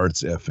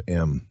Bards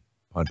FM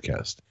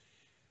podcast.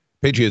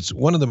 Patriots,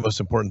 one of the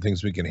most important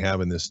things we can have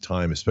in this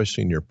time,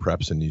 especially in your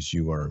preps and as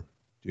you are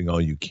doing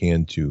all you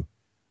can to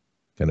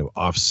kind of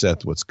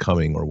offset what's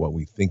coming or what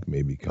we think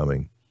may be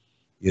coming,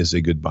 is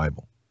a good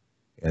Bible.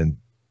 And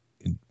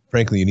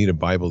frankly, you need a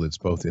Bible that's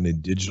both in a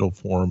digital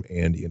form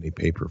and in a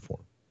paper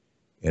form.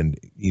 And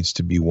it needs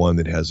to be one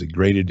that has a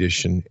great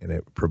edition and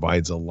it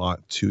provides a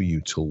lot to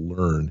you to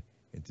learn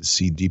and to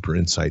see deeper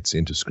insights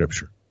into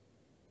Scripture.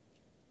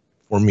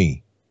 For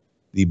me,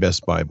 the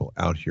best Bible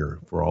out here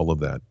for all of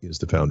that is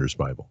the Founders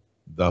Bible,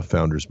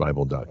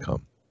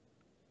 thefoundersbible.com.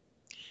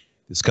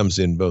 This comes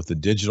in both the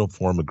digital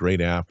form, a great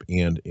app,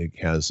 and it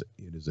is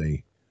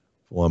a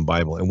full-on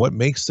Bible. And what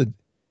makes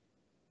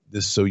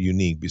this so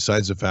unique,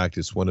 besides the fact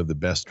it's one of the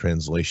best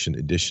translation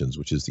editions,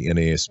 which is the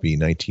NASB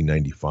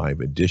 1995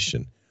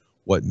 edition,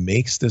 what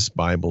makes this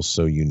Bible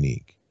so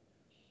unique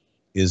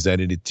is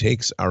that it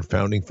takes our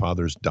founding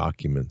fathers'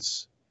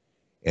 documents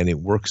and it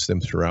works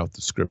them throughout the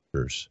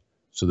scriptures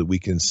so that we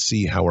can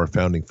see how our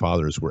founding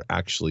fathers were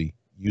actually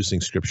using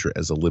Scripture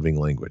as a living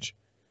language.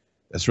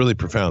 That's really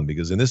profound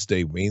because in this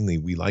day, mainly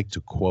we like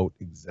to quote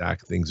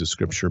exact things of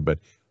Scripture, but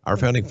our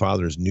founding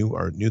fathers knew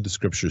the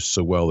Scriptures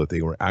so well that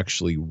they were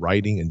actually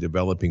writing and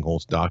developing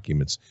whole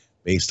documents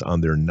based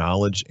on their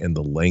knowledge and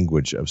the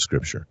language of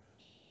Scripture.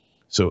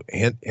 So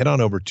head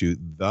on over to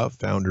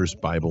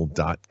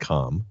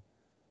thefoundersbible.com,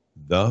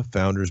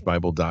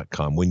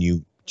 thefoundersbible.com. When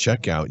you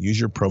check out, use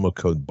your promo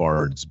code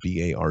BARDS,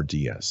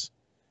 B-A-R-D-S,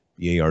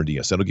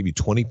 B-A-R-D-S. That'll give you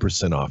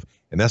 20% off,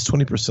 and that's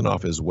 20%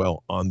 off as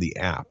well on the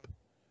app.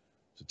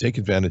 So take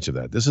advantage of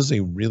that. This is a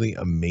really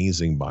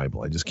amazing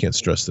Bible. I just can't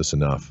stress this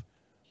enough,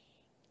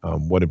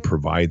 what it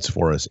provides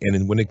for us.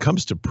 And when it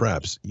comes to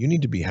preps, you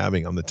need to be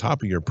having on the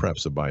top of your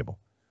preps a Bible.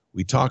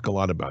 We talk a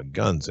lot about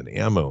guns and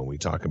ammo, and we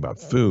talk about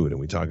food,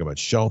 and we talk about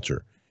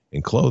shelter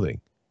and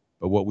clothing.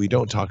 But what we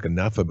don't talk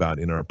enough about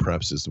in our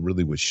preps is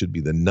really what should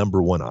be the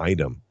number one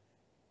item,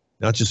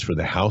 not just for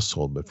the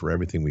household, but for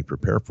everything we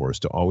prepare for, is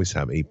to always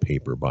have a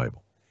paper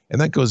Bible.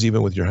 And that goes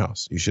even with your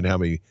house. You should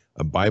have a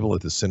Bible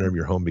at the center of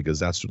your home, because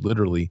that's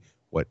literally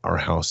what our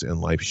house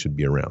and life should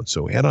be around.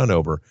 So head on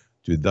over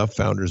to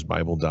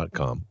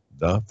thefoundersbible.com,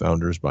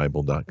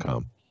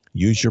 thefoundersbible.com.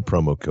 Use your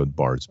promo code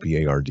BARDS,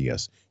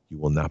 B-A-R-D-S. You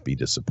will not be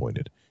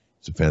disappointed.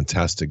 It's a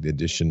fantastic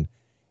edition.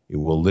 It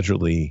will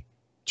literally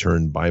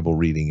turn Bible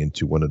reading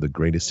into one of the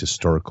greatest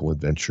historical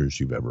adventures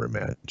you've ever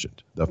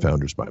imagined.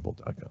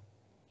 Thefoundersbible.com.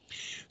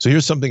 So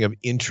here's something of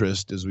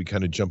interest as we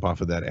kind of jump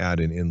off of that ad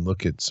and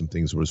look at some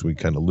things as we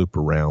kind of loop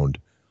around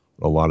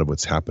a lot of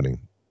what's happening.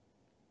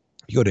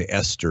 You go to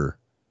Esther.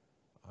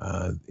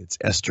 It's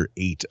Esther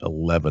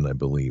 8:11, I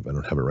believe. I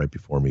don't have it right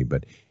before me,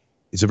 but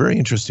it's a very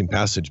interesting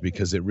passage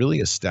because it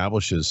really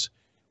establishes,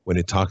 when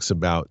it talks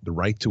about the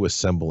right to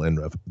assemble and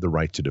the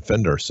right to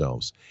defend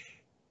ourselves,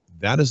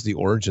 that is the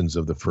origins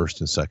of the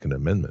First and Second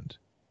Amendment,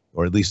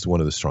 or at least one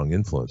of the strong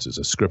influences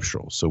of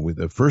scriptural. So with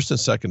the First and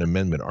Second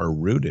Amendment are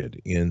rooted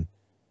in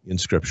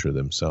Scripture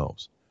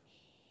themselves.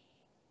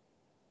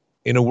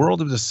 In a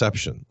world of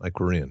deception like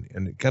we're in,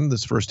 and kind of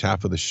this first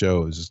half of the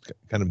show is just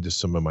kind of just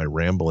some of my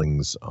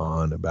ramblings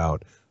on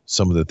about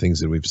some of the things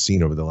that we've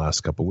seen over the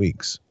last couple of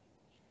weeks.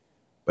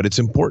 But it's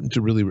important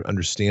to really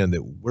understand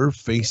that we're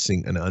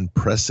facing an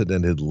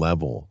unprecedented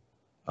level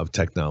of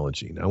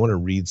technology. Now, I want to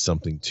read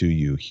something to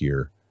you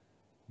here.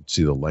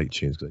 See the light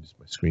change because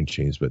my screen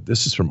changed, but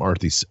this is from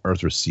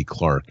Arthur C.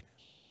 Clarke.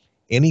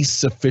 Any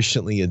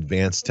sufficiently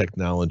advanced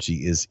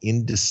technology is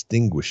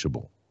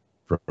indistinguishable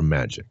from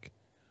magic.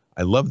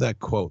 I love that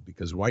quote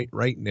because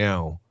right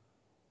now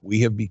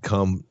we have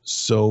become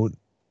so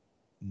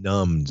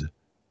numbed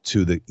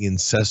to the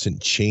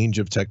incessant change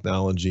of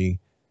technology,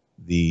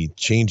 the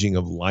changing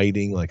of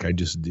lighting, like I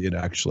just did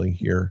actually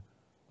here,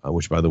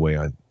 which, by the way,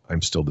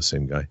 I'm still the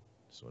same guy.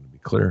 Just want to be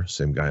clear.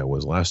 Same guy I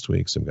was last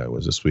week, same guy I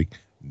was this week.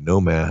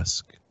 No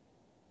mask.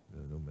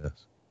 No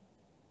mask.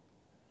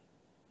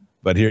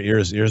 But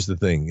here's the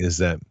thing, is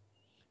that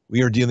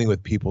we are dealing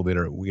with people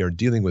we are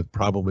dealing with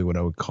probably what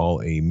I would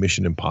call a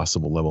Mission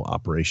Impossible level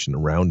operation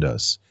around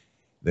us.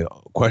 The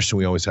question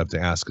we always have to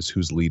ask is,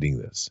 who's leading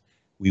this?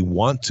 We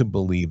want to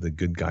believe the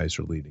good guys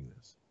are leading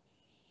this.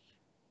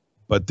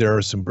 But there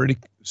are some pretty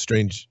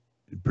strange,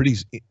 pretty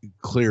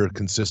clear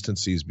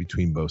consistencies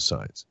between both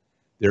sides.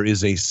 There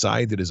is a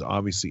side that is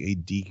obviously a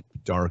deep,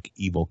 dark,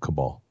 evil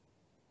cabal.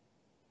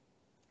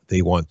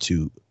 They want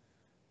to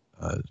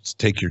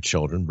take your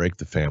children, break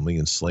the family,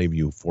 enslave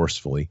you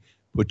forcefully,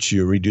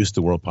 reduce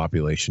the world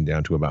population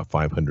down to about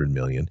 500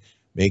 million,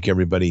 make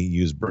everybody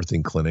use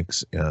birthing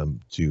clinics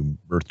to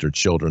birth their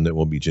children that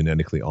will be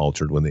genetically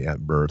altered when they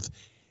at birth,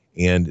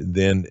 and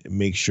then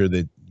make sure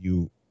that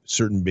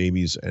certain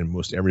babies and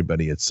most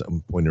everybody at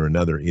some point or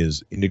another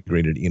is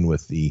integrated in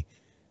with the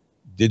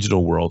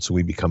digital world, so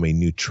we become a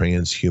new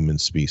transhuman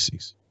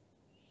species.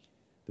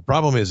 The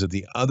problem is that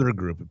the other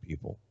group of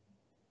people,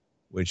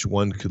 which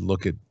one could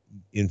look at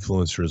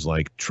influencers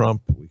like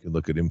Trump, we could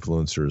look at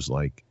influencers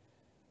like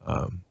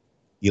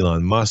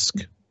Elon Musk,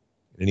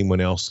 anyone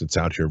else that's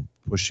out here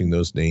pushing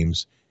those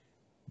names,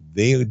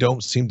 they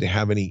don't seem to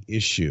have any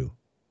issue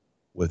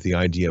with the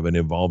idea of an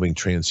evolving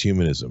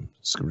transhumanism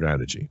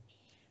strategy.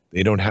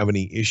 They don't have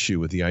any issue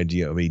with the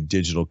idea of a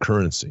digital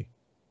currency,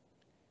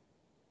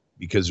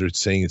 because they're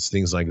saying it's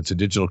things like it's a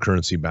digital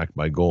currency backed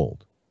by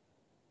gold.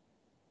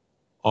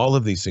 All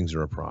of these things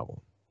are a problem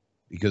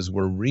because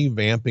we're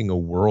revamping a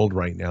world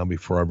right now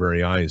before our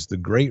very eyes. The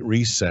Great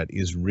Reset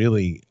is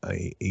really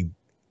a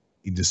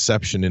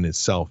deception in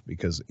itself,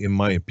 because in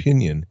my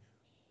opinion,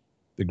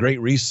 the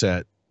Great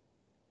Reset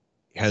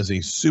has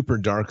a super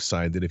dark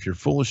side that if you're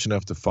foolish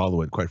enough to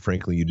follow it, quite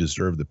frankly, you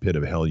deserve the pit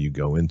of hell you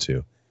go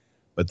into.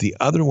 But the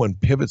other one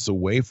pivots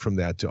away from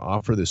that to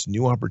offer this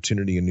new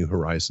opportunity and new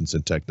horizons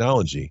in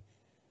technology.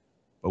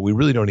 But we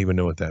really don't even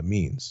know what that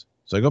means.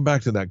 So I go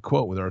back to that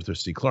quote with Arthur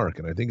C. Clarke,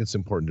 and I think it's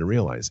important to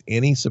realize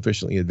any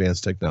sufficiently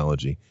advanced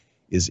technology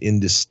is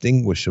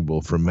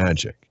indistinguishable from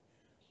magic.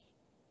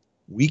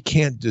 We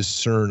can't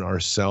discern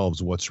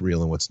ourselves what's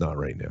real and what's not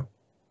right now.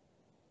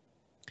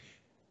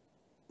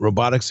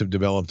 Robotics have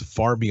developed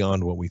far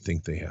beyond what we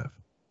think they have.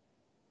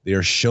 They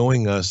are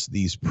showing us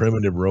these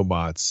primitive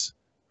robots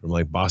from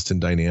like Boston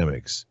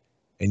Dynamics.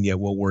 And yet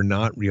what we're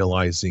not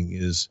realizing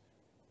is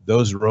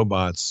those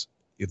robots,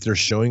 if they're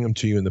showing them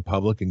to you in the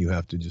public, and you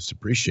have to just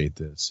appreciate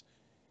this,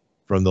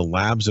 from the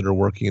labs that are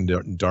working in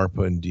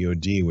DARPA and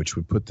DoD, which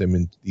would put them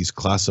in these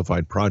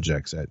classified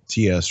projects at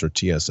TS or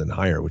TS and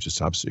higher, which is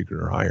top secret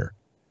or higher.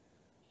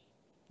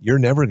 You're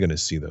never going to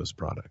see those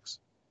products.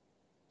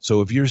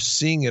 So if you're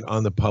seeing it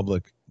on the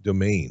public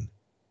domain,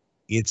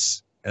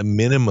 it's a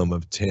minimum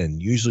of 10,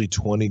 usually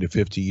 20 to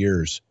 50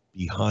 years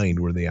behind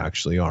where they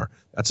actually are.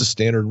 That's a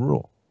standard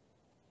rule.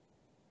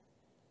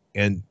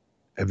 And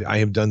I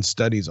have done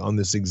studies on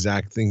this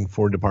exact thing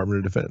for Department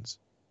of Defense.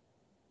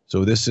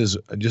 So this is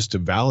just to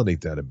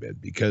validate that a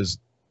bit, because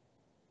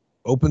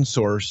open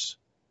source,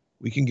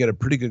 we can get a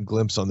pretty good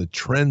glimpse on the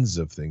trends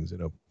of things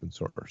in open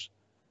source.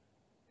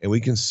 And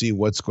we can see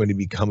what's going to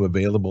become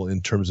available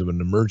in terms of an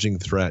emerging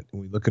threat.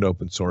 And we look at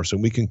open source,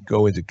 and we can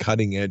go into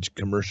cutting edge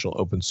commercial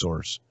open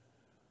source,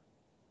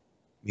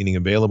 meaning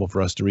available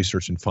for us to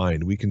research and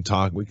find. We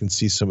can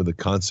see some of the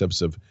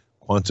concepts of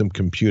quantum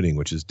computing,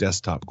 which is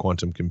desktop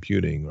quantum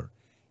computing, or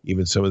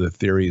even some of the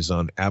theories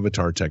on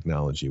avatar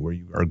technology, where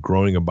you are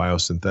growing a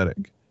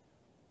biosynthetic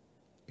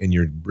and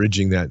you're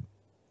bridging that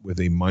with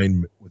a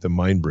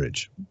mind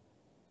bridge.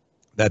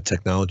 That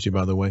technology,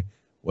 by the way,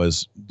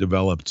 was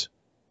developed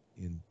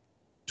in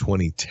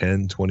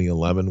 2010,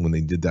 2011, when they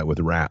did that with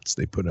rats.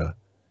 They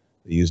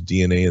used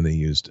DNA, and they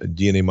used a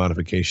DNA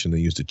modification. They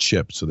used a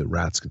chip so that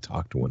rats could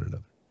talk to one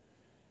another.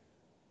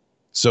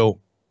 So,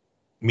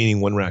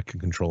 meaning one rat can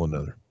control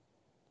another.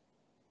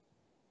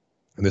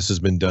 And this has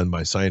been done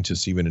by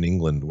scientists even in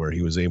England, where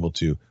he was able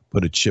to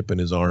put a chip in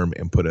his arm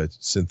and put a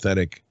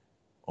synthetic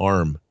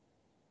arm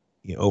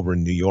over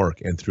in New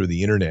York. And through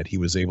the internet, he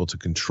was able to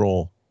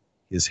control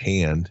his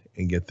hand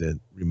and get the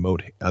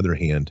remote other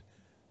hand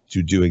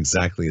to do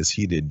exactly as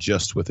he did,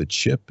 just with a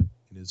chip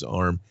in his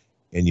arm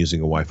and using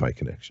a Wi-Fi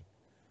connection.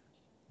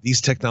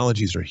 These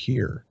technologies are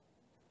here.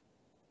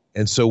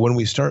 And so when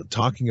we start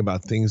talking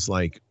about things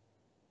like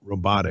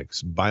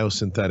robotics,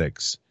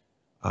 biosynthetics,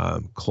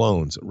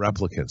 clones,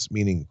 replicants,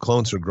 meaning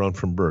clones are grown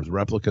from birth.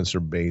 Replicants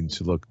are made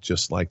to look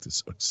just like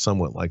this,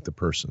 somewhat like the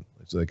person,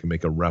 so they can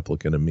make a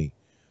replicant of me.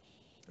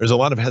 There's a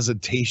lot of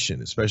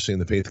hesitation, especially in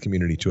the faith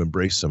community, to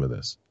embrace some of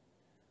this.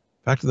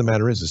 Fact of the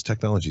matter is, this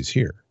technology is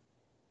here.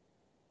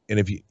 And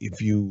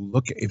if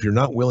you're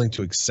not willing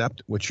to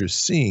accept what you're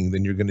seeing,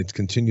 then you're going to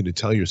continue to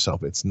tell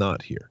yourself it's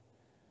not here.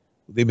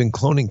 They've been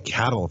cloning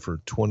cattle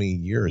for 20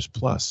 years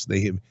plus.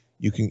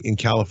 In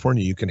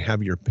California, you can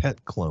have your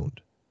pet cloned,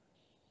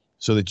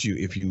 so that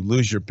if you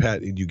lose your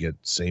pet, you get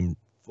same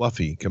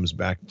Fluffy comes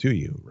back to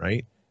you,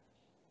 right?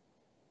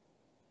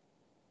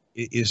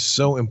 It is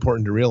so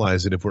important to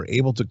realize that if we're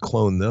able to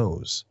clone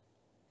those,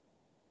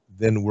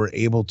 then we're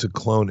able to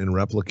clone and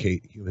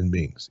replicate human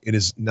beings. It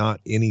is not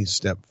any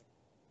step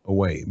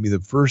away. I mean, the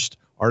first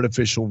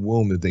artificial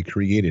womb that they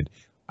created,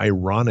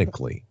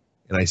 ironically,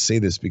 and I say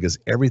this because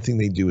everything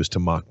they do is to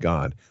mock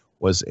God,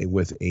 was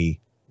with a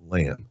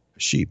lamb, a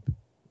sheep, a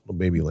little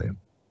baby lamb.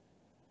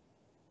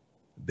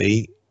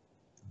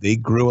 They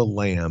grew a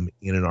lamb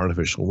in an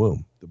artificial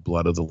womb, the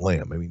blood of the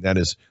lamb. I mean, that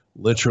is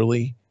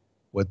literally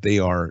what they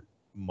are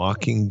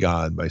mocking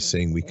God by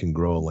saying we can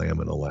grow a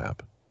lamb in a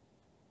lab.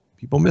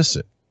 People miss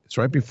it. It's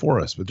right before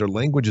us, but their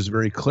language is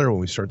very clear when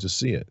we start to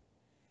see it.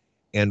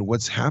 And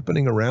what's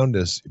happening around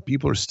us,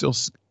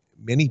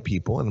 many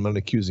people, and I'm not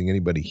accusing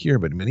anybody here,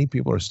 but many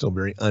people are still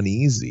very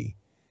uneasy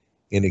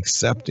in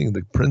accepting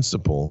the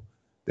principle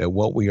that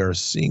what we are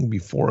seeing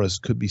before us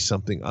could be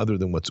something other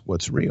than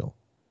what's real.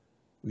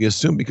 We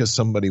assume because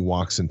somebody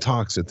walks and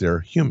talks that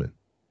they're human.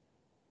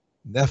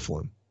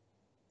 Nephilim,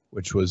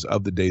 which was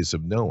of the days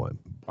of Noah.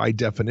 By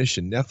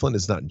definition, Nephilim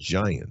is not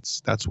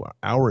giants. That's what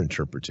our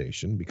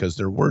interpretation, because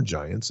there were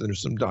giants and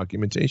there's some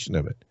documentation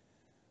of it.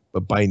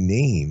 But by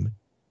name,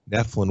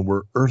 Nephilim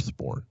were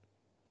earthborn.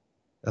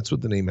 That's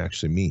what the name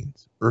actually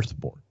means,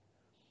 earthborn,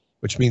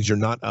 which means you're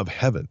not of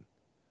heaven.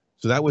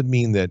 So that would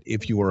mean that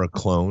if you were a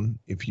clone,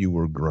 if you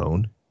were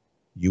grown,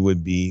 you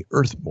would be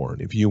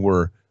earthborn. If you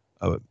were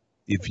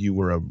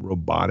a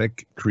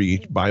robotic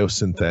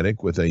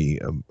biosynthetic with a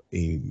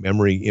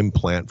memory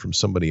implant from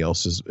somebody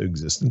else's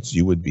existence,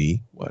 you would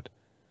be what?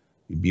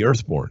 You'd be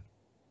earthborn.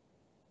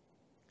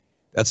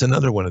 That's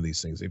another one of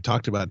these things. They've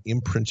talked about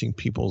imprinting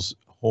people's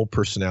whole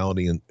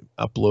personality and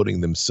uploading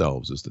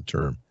themselves, is the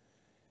term,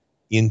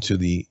 into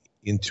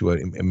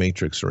a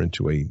matrix or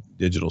into a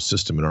digital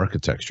system and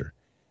architecture.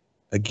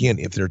 Again,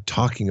 if they're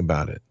talking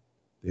about it,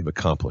 they've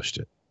accomplished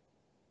it.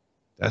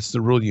 That's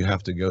the rule you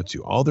have to go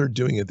to. All they're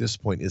doing at this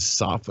point is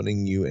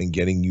softening you and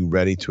getting you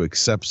ready to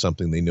accept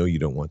something they know you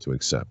don't want to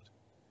accept.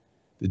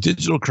 The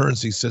digital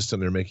currency system,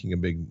 they're making a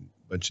big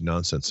bunch of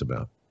nonsense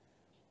about.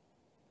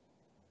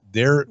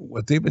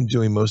 What they've been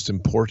doing most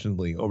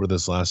importantly over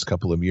this last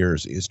couple of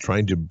years is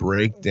trying to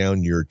break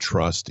down your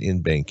trust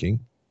in banking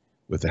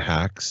with the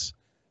hacks,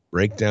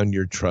 break down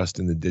your trust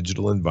in the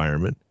digital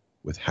environment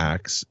with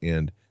hacks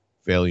and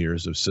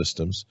failures of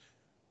systems,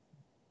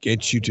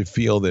 get you to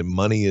feel that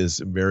money is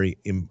very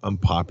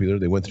unpopular.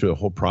 They went through a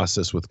whole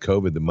process with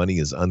COVID. The money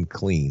is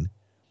unclean.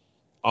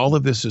 All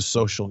of this is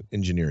social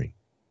engineering.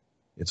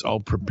 It's all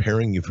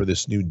preparing you for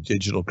this new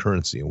digital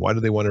currency. And why do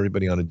they want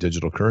everybody on a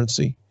digital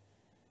currency?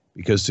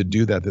 Because to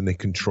do that, then they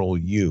control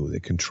you, they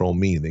control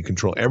me, they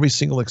control every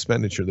single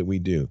expenditure that we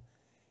do.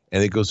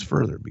 And it goes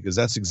further, because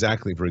that's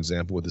exactly, for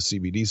example, what the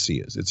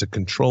CBDC is. It's a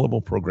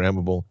controllable,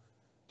 programmable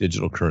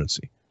digital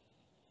currency.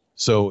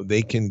 So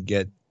they can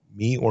get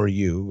me or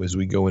you, as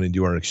we go in and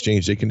do our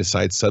exchange, they can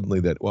decide suddenly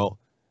that, well,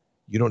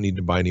 you don't need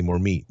to buy any more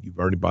meat. You've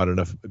already bought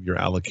enough of your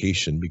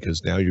allocation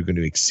because now you're going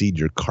to exceed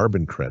your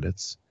carbon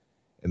credits,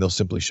 and they'll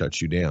simply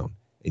shut you down.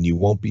 And you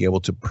won't be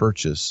able to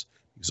purchase,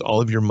 because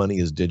all of your money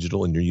is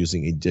digital and you're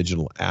using a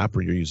digital app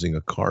or you're using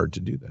a card to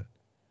do that.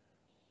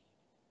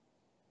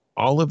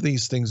 All of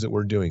these things that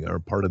we're doing are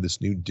part of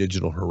this new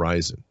digital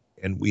horizon,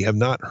 and we have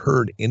not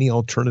heard any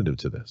alternative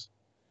to this.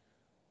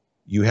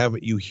 You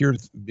hear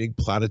big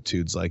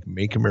platitudes like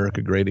 "Make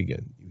America Great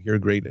Again." You hear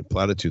great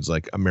platitudes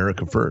like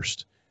 "America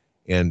First,"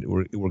 and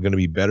we're going to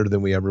be better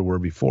than we ever were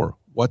before.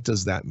 What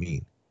does that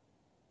mean?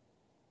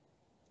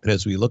 And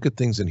as we look at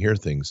things and hear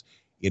things,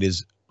 it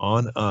is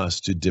on us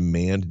to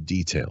demand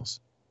details.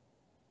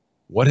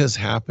 What has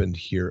happened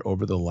here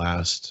over the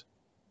last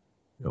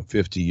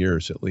 50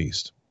 years at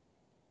least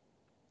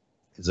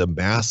is a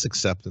mass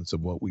acceptance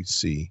of what we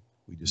see,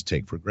 we just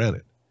take for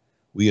granted.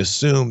 We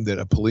assume that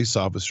a police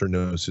officer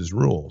knows his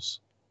rules.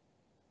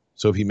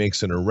 So if he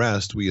makes an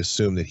arrest, we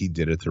assume that he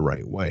did it the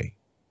right way.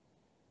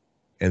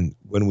 And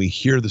when we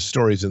hear the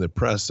stories in the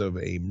press of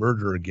a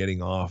murderer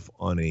getting off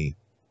on a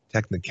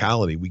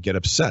technicality, we get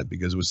upset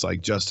because it was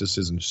like justice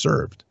isn't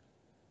served.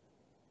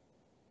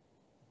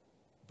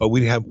 But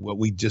what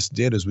we just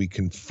did is we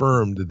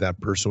confirmed that that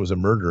person was a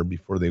murderer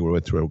before they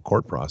went through a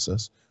court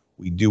process.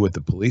 We do what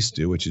the police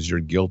do, which is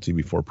you're guilty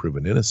before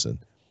proven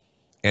innocent.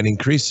 And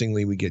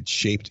increasingly, we get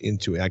shaped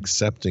into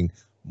accepting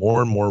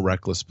more and more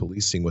reckless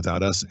policing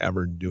without us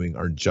ever doing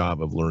our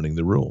job of learning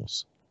the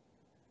rules.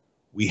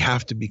 We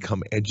have to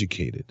become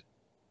educated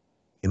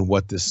in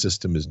what this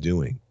system is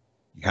doing.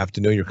 You have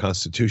to know your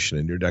Constitution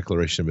and your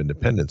Declaration of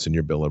Independence and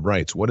your Bill of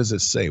Rights. What does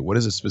it say? What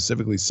does it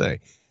specifically say?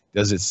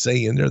 Does it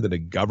say in there that a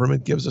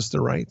government gives us the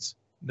rights?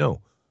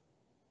 No.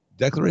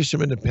 Declaration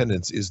of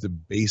Independence is the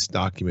base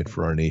document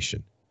for our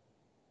nation.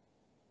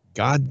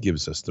 God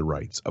gives us the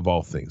rights of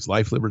all things,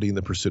 life, liberty, and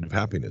the pursuit of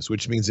happiness,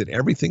 which means that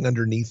everything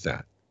underneath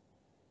that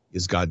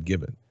is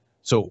God-given.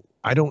 So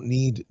I don't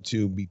need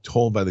to be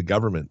told by the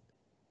government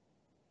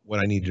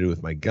what I need to do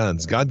with my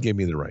guns. God gave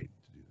me the right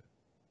to do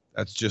that.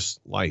 That's just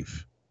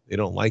life. They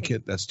don't like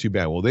it. That's too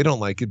bad. Well, they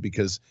don't like it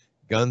because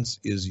guns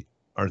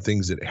are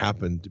things that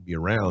happen to be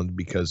around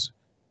because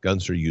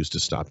guns are used to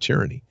stop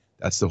tyranny.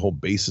 That's the whole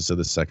basis of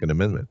the Second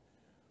Amendment.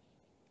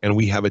 And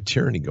we have a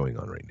tyranny going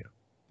on right now.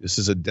 This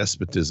is a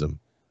despotism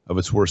of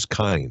its worst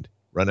kind,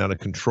 run out of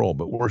control.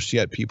 But worse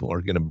yet, people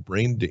are in a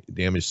brain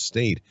damaged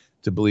state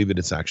to believe that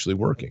it's actually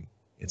working.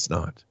 It's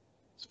not.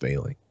 It's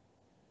failing.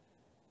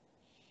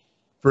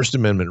 First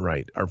Amendment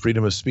right, our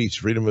freedom of speech,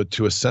 freedom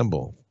to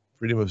assemble,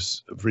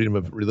 freedom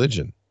of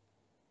religion.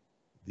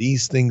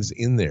 These things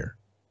in there,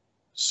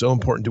 so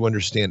important to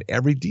understand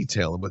every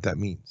detail of what that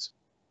means.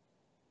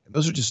 And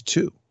those are just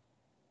two.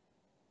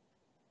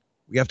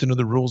 We have to know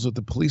the rules that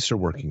the police are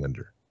working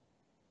under.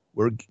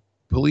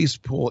 Police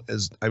pull,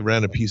 as I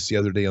ran a piece the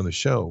other day on the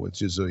show,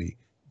 which is a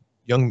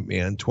young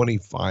man,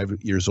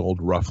 25 years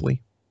old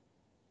roughly,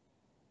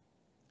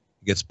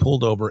 gets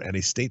pulled over at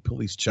a state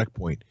police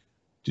checkpoint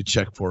to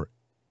check for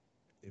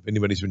if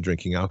anybody's been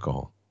drinking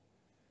alcohol.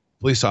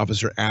 Police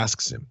officer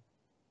asks him,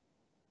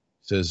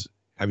 says,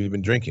 "Have you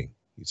been drinking?"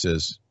 He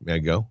says, "May I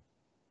go?"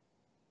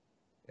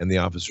 And the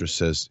officer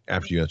says,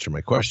 "After you answer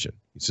my question."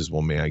 He says,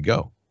 "Well, may I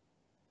go?"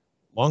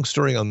 Long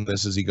story on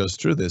this, as he goes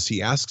through this,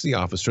 he asks the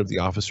officer if the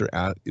officer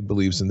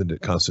believes in the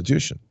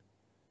Constitution.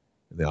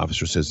 And the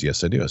officer says,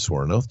 "Yes, I do. I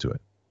swore an oath to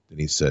it." Then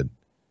he said,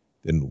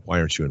 "Then why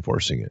aren't you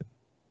enforcing it?"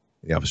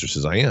 And the officer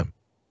says, "I am."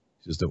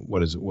 He says,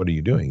 "What are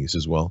you doing?" He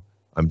says, "Well,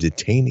 I'm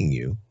detaining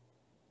you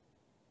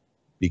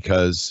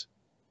because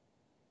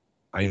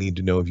I need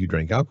to know if you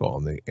drank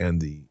alcohol." And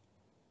the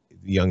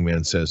young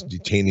man says,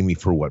 "Detaining me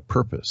for what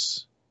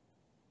purpose?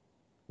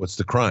 What's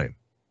the crime?"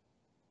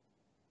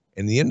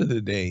 And at the end of the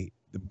day,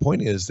 the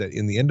point is that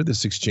in the end of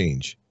this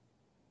exchange,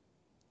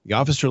 the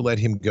officer let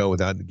him go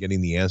without getting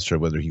the answer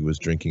of whether he was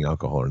drinking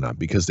alcohol or not,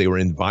 because they were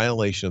in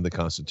violation of the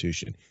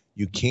Constitution.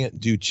 You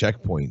can't do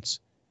checkpoints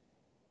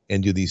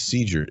and do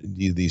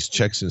these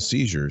checks and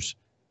seizures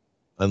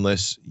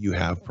unless you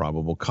have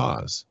probable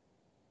cause.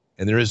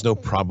 And there is no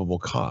probable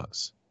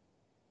cause.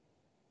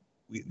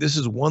 This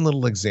is one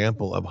little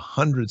example of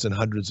hundreds and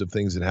hundreds of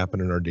things that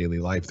happen in our daily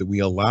life that we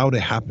allow to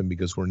happen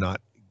because we're not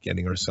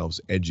getting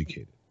ourselves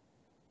educated.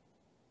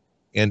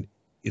 And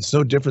it's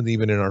no different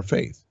even in our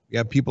faith. We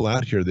have people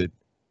out here that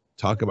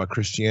talk about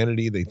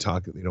Christianity. They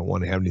don't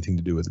want to have anything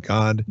to do with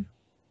God.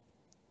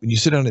 When you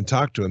sit down and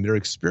talk to them, their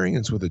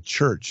experience with a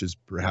church has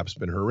perhaps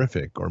been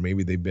horrific, or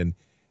maybe they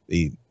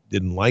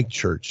didn't like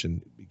church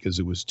and because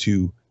it was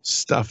too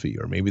stuffy,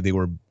 or maybe they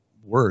were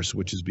worse,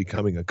 which is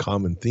becoming a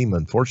common theme,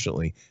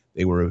 unfortunately,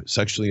 they were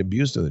sexually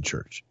abused in the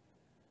church.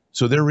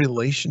 So their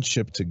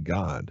relationship to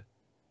God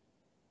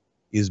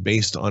is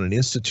based on an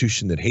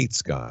institution that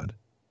hates God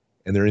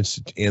and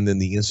and then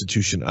the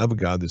institution of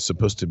God that's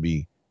supposed to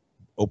be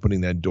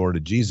opening that door to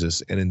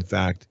Jesus, and in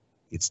fact,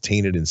 it's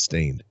tainted and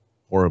stained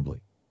horribly.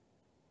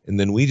 And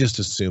then we just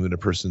assume that a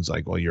person's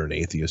like, well, you're an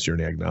atheist, you're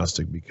an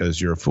agnostic because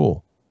you're a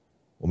fool.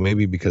 Well,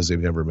 maybe because they've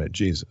never met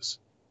Jesus,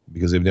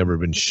 because they've never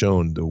been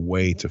shown the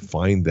way to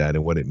find that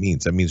and what it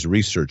means. That means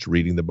research,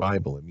 reading the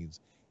Bible. It means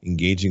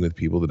engaging with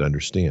people that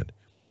understand.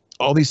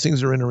 All these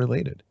things are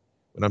interrelated.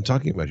 What I'm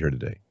talking about here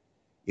today,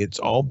 it's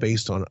all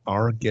based on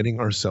our getting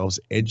ourselves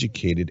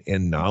educated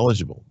and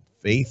knowledgeable.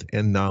 Faith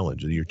and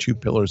knowledge are your two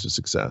pillars of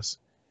success.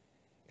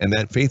 And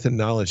that faith and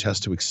knowledge has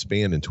to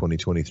expand in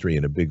 2023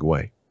 in a big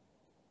way.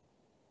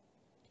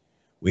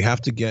 We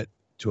have to get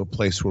to a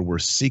place where we're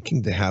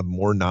seeking to have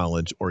more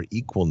knowledge or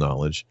equal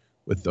knowledge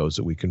with those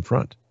that we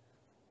confront.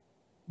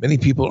 Many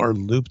people are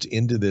looped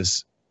into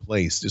this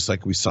place, just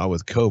like we saw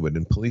with COVID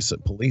and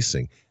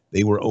policing.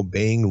 They were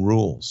obeying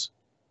rules.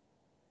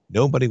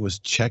 Nobody was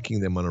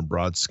checking them on a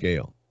broad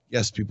scale.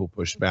 Yes, people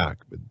pushed back,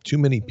 but too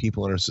many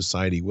people in our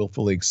society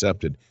willfully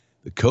accepted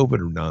the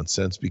COVID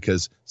nonsense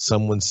because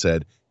someone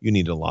said you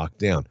need to lock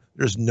down.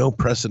 There's no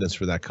precedence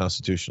for that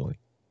constitutionally.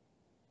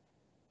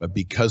 But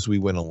because we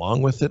went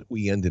along with it,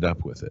 we ended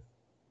up with it.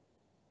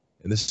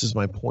 And this is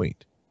my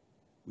point.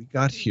 We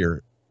got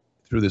here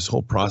through this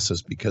whole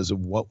process because of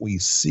what we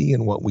see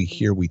and what we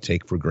hear we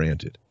take for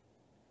granted.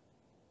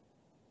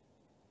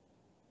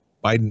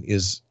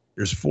 There's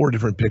 4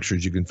 different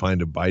pictures you can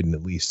find of Biden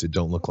at least that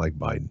don't look like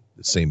Biden,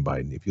 the same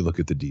Biden, if you look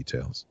at the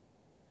details.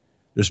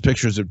 There's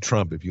pictures of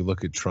Trump, if you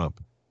look at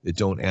Trump, that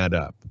don't add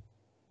up.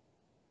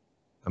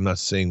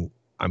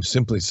 I'm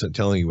simply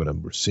telling you what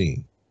we're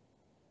seeing.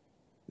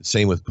 The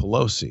same with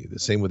Pelosi, the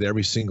same with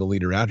every single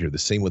leader out here, the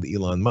same with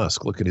Elon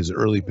Musk. Look at his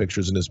early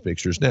pictures and his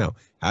pictures now.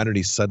 How did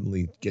he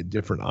suddenly get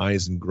different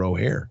eyes and grow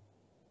hair?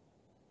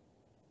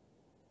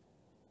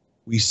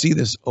 We see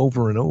this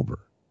over and over,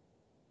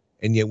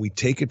 and yet we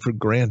take it for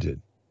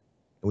granted,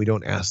 and we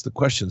don't ask the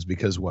questions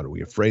because what? Are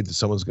we afraid that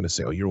someone's going to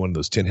say, oh, you're one of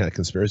those tin hat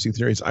conspiracy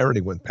theories? I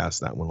already went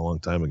past that one a long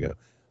time ago.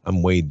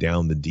 I'm way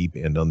down the deep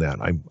end on that.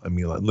 I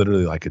mean,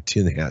 literally like a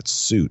tin hat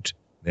suit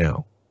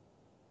now,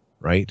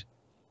 right?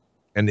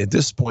 And at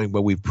this point,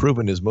 what we've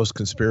proven is most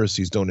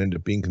conspiracies don't end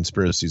up being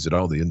conspiracies at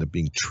all. They end up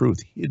being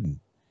truth hidden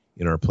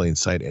in our plain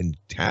sight and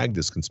tagged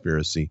as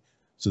conspiracy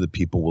so that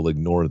people will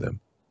ignore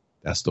them.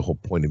 That's the whole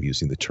point of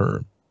using the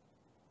term.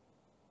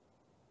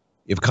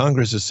 If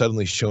Congress is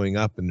suddenly showing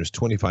up and there's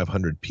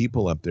 2,500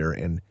 people up there,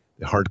 and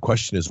the hard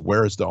question is,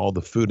 where is all the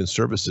food and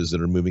services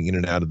that are moving in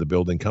and out of the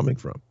building coming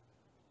from?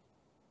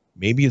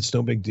 Maybe it's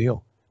no big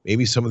deal.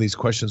 Maybe some of these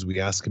questions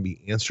we ask can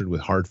be answered with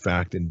hard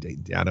fact and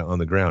data on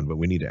the ground, but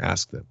we need to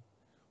ask them.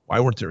 Why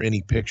weren't there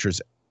any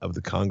pictures of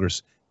the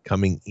Congress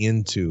coming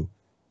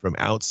from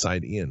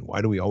outside in?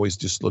 Why do we always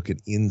just look at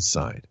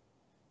inside?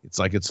 It's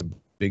like it's a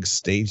big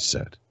stage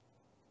set,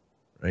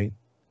 right?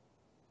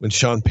 When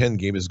Sean Penn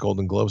gave his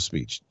Golden Globe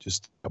speech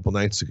just a couple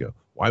nights ago,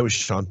 why was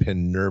Sean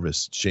Penn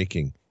nervous,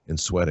 shaking, and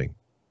sweating?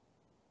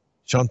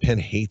 Sean Penn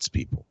hates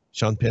people.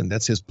 Sean Penn,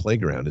 that's his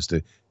playground, is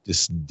to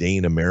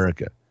disdain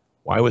America.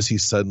 Why was he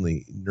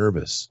suddenly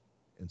nervous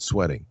and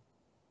sweating?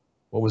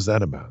 What was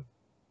that about,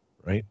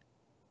 right?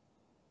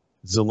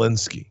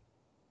 Zelensky,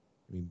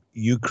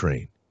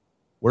 Ukraine.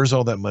 Where's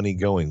all that money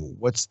going?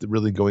 What's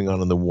really going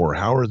on in the war?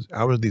 How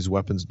are these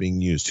weapons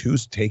being used?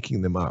 Who's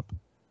taking them up?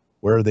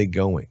 Where are they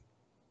going?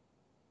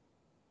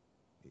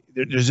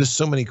 There's just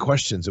so many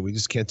questions that we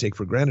just can't take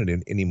for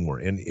granted anymore.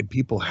 And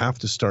people have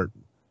to start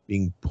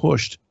being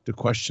pushed to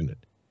question it.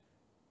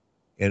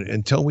 And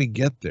until we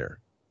get there,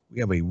 we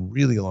have a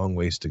really long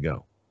ways to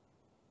go.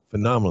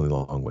 Phenomenally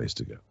long ways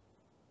to go.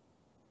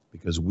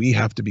 Because we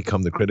have to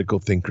become the critical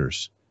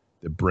thinkers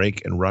that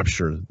break and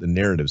rupture the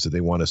narratives that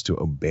they want us to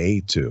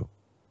obey to.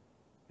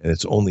 And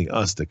it's only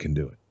us that can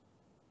do it.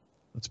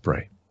 Let's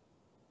pray.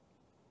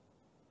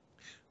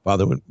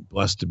 Father, we're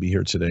blessed to be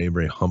here today,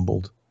 very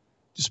humbled.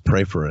 Just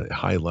pray for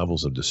high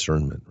levels of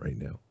discernment right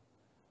now.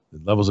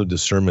 The levels of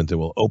discernment that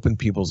will open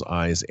people's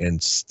eyes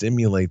and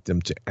stimulate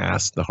them to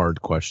ask the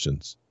hard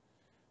questions,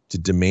 to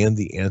demand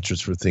the answers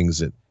for things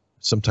that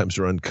sometimes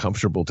are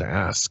uncomfortable to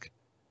ask,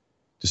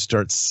 to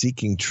start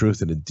seeking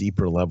truth at a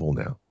deeper level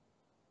now,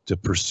 to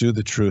pursue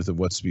the truth of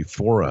what's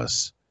before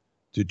us,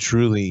 to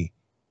truly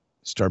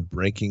start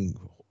breaking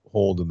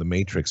hold of the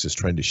matrix that's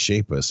trying to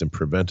shape us and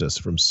prevent us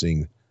from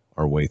seeing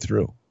our way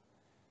through.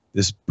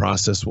 This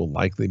process will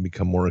likely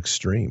become more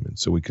extreme. And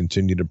so we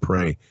continue to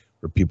pray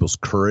for people's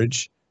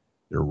courage,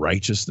 their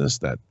righteousness,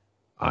 that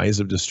eyes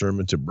of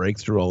discernment to break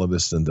through all of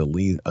this and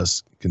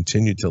to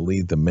continue to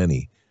lead the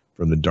many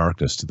from the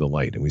darkness to the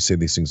light. And we say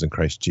these things in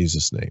Christ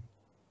Jesus' name.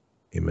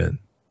 Amen.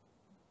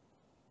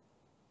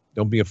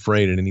 Don't be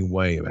afraid in any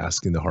way of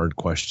asking the hard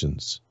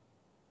questions.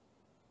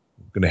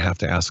 We're going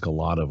to ask a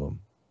lot of them.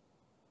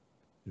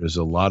 There's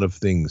a lot of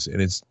things,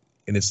 and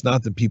it's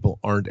not that people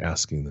aren't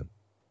asking them,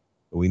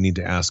 but we need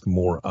to ask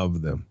more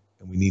of them,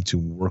 and we need to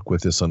work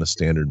with this on a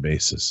standard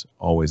basis,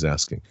 always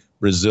asking.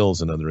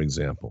 Brazil's another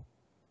example.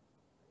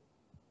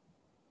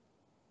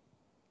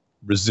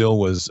 Brazil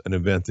was an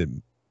event that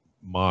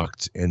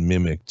mocked and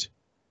mimicked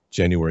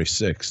January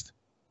 6th.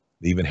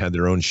 They even had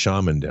their own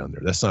shaman down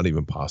there. That's not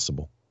even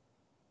possible.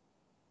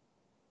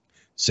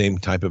 Same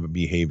type of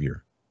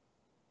behavior.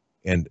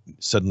 And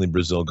suddenly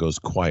Brazil goes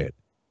quiet.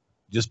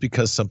 Just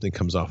because something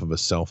comes off of a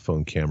cell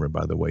phone camera,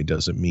 by the way,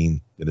 doesn't mean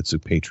that it's a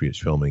patriot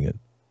filming it.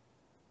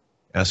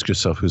 Ask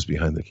yourself who's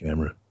behind the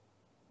camera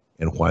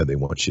and why they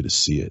want you to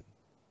see it.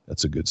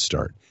 That's a good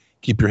start.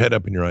 Keep your head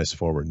up and your eyes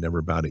forward.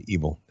 Never bow to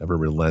evil. Never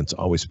relent.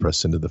 Always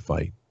press into the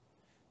fight.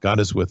 God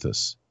is with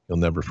us. He'll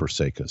never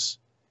forsake us.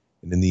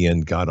 And in the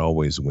end, God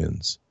always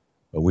wins.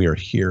 But we are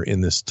here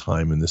in this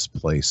time, in this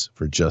place,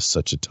 for just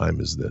such a time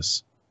as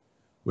this.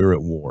 We're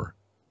at war.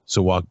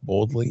 So walk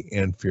boldly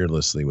and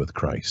fearlessly with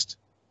Christ.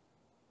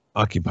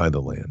 Occupy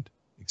the land.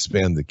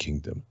 Expand the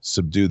kingdom.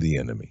 Subdue the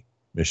enemy.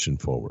 Mission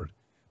forward.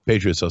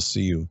 Patriots, I'll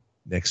see you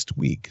next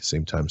week.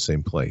 Same time,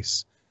 same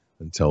place.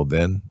 Until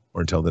then,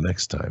 or until the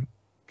next time,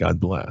 God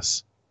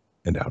bless,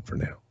 and out for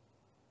now.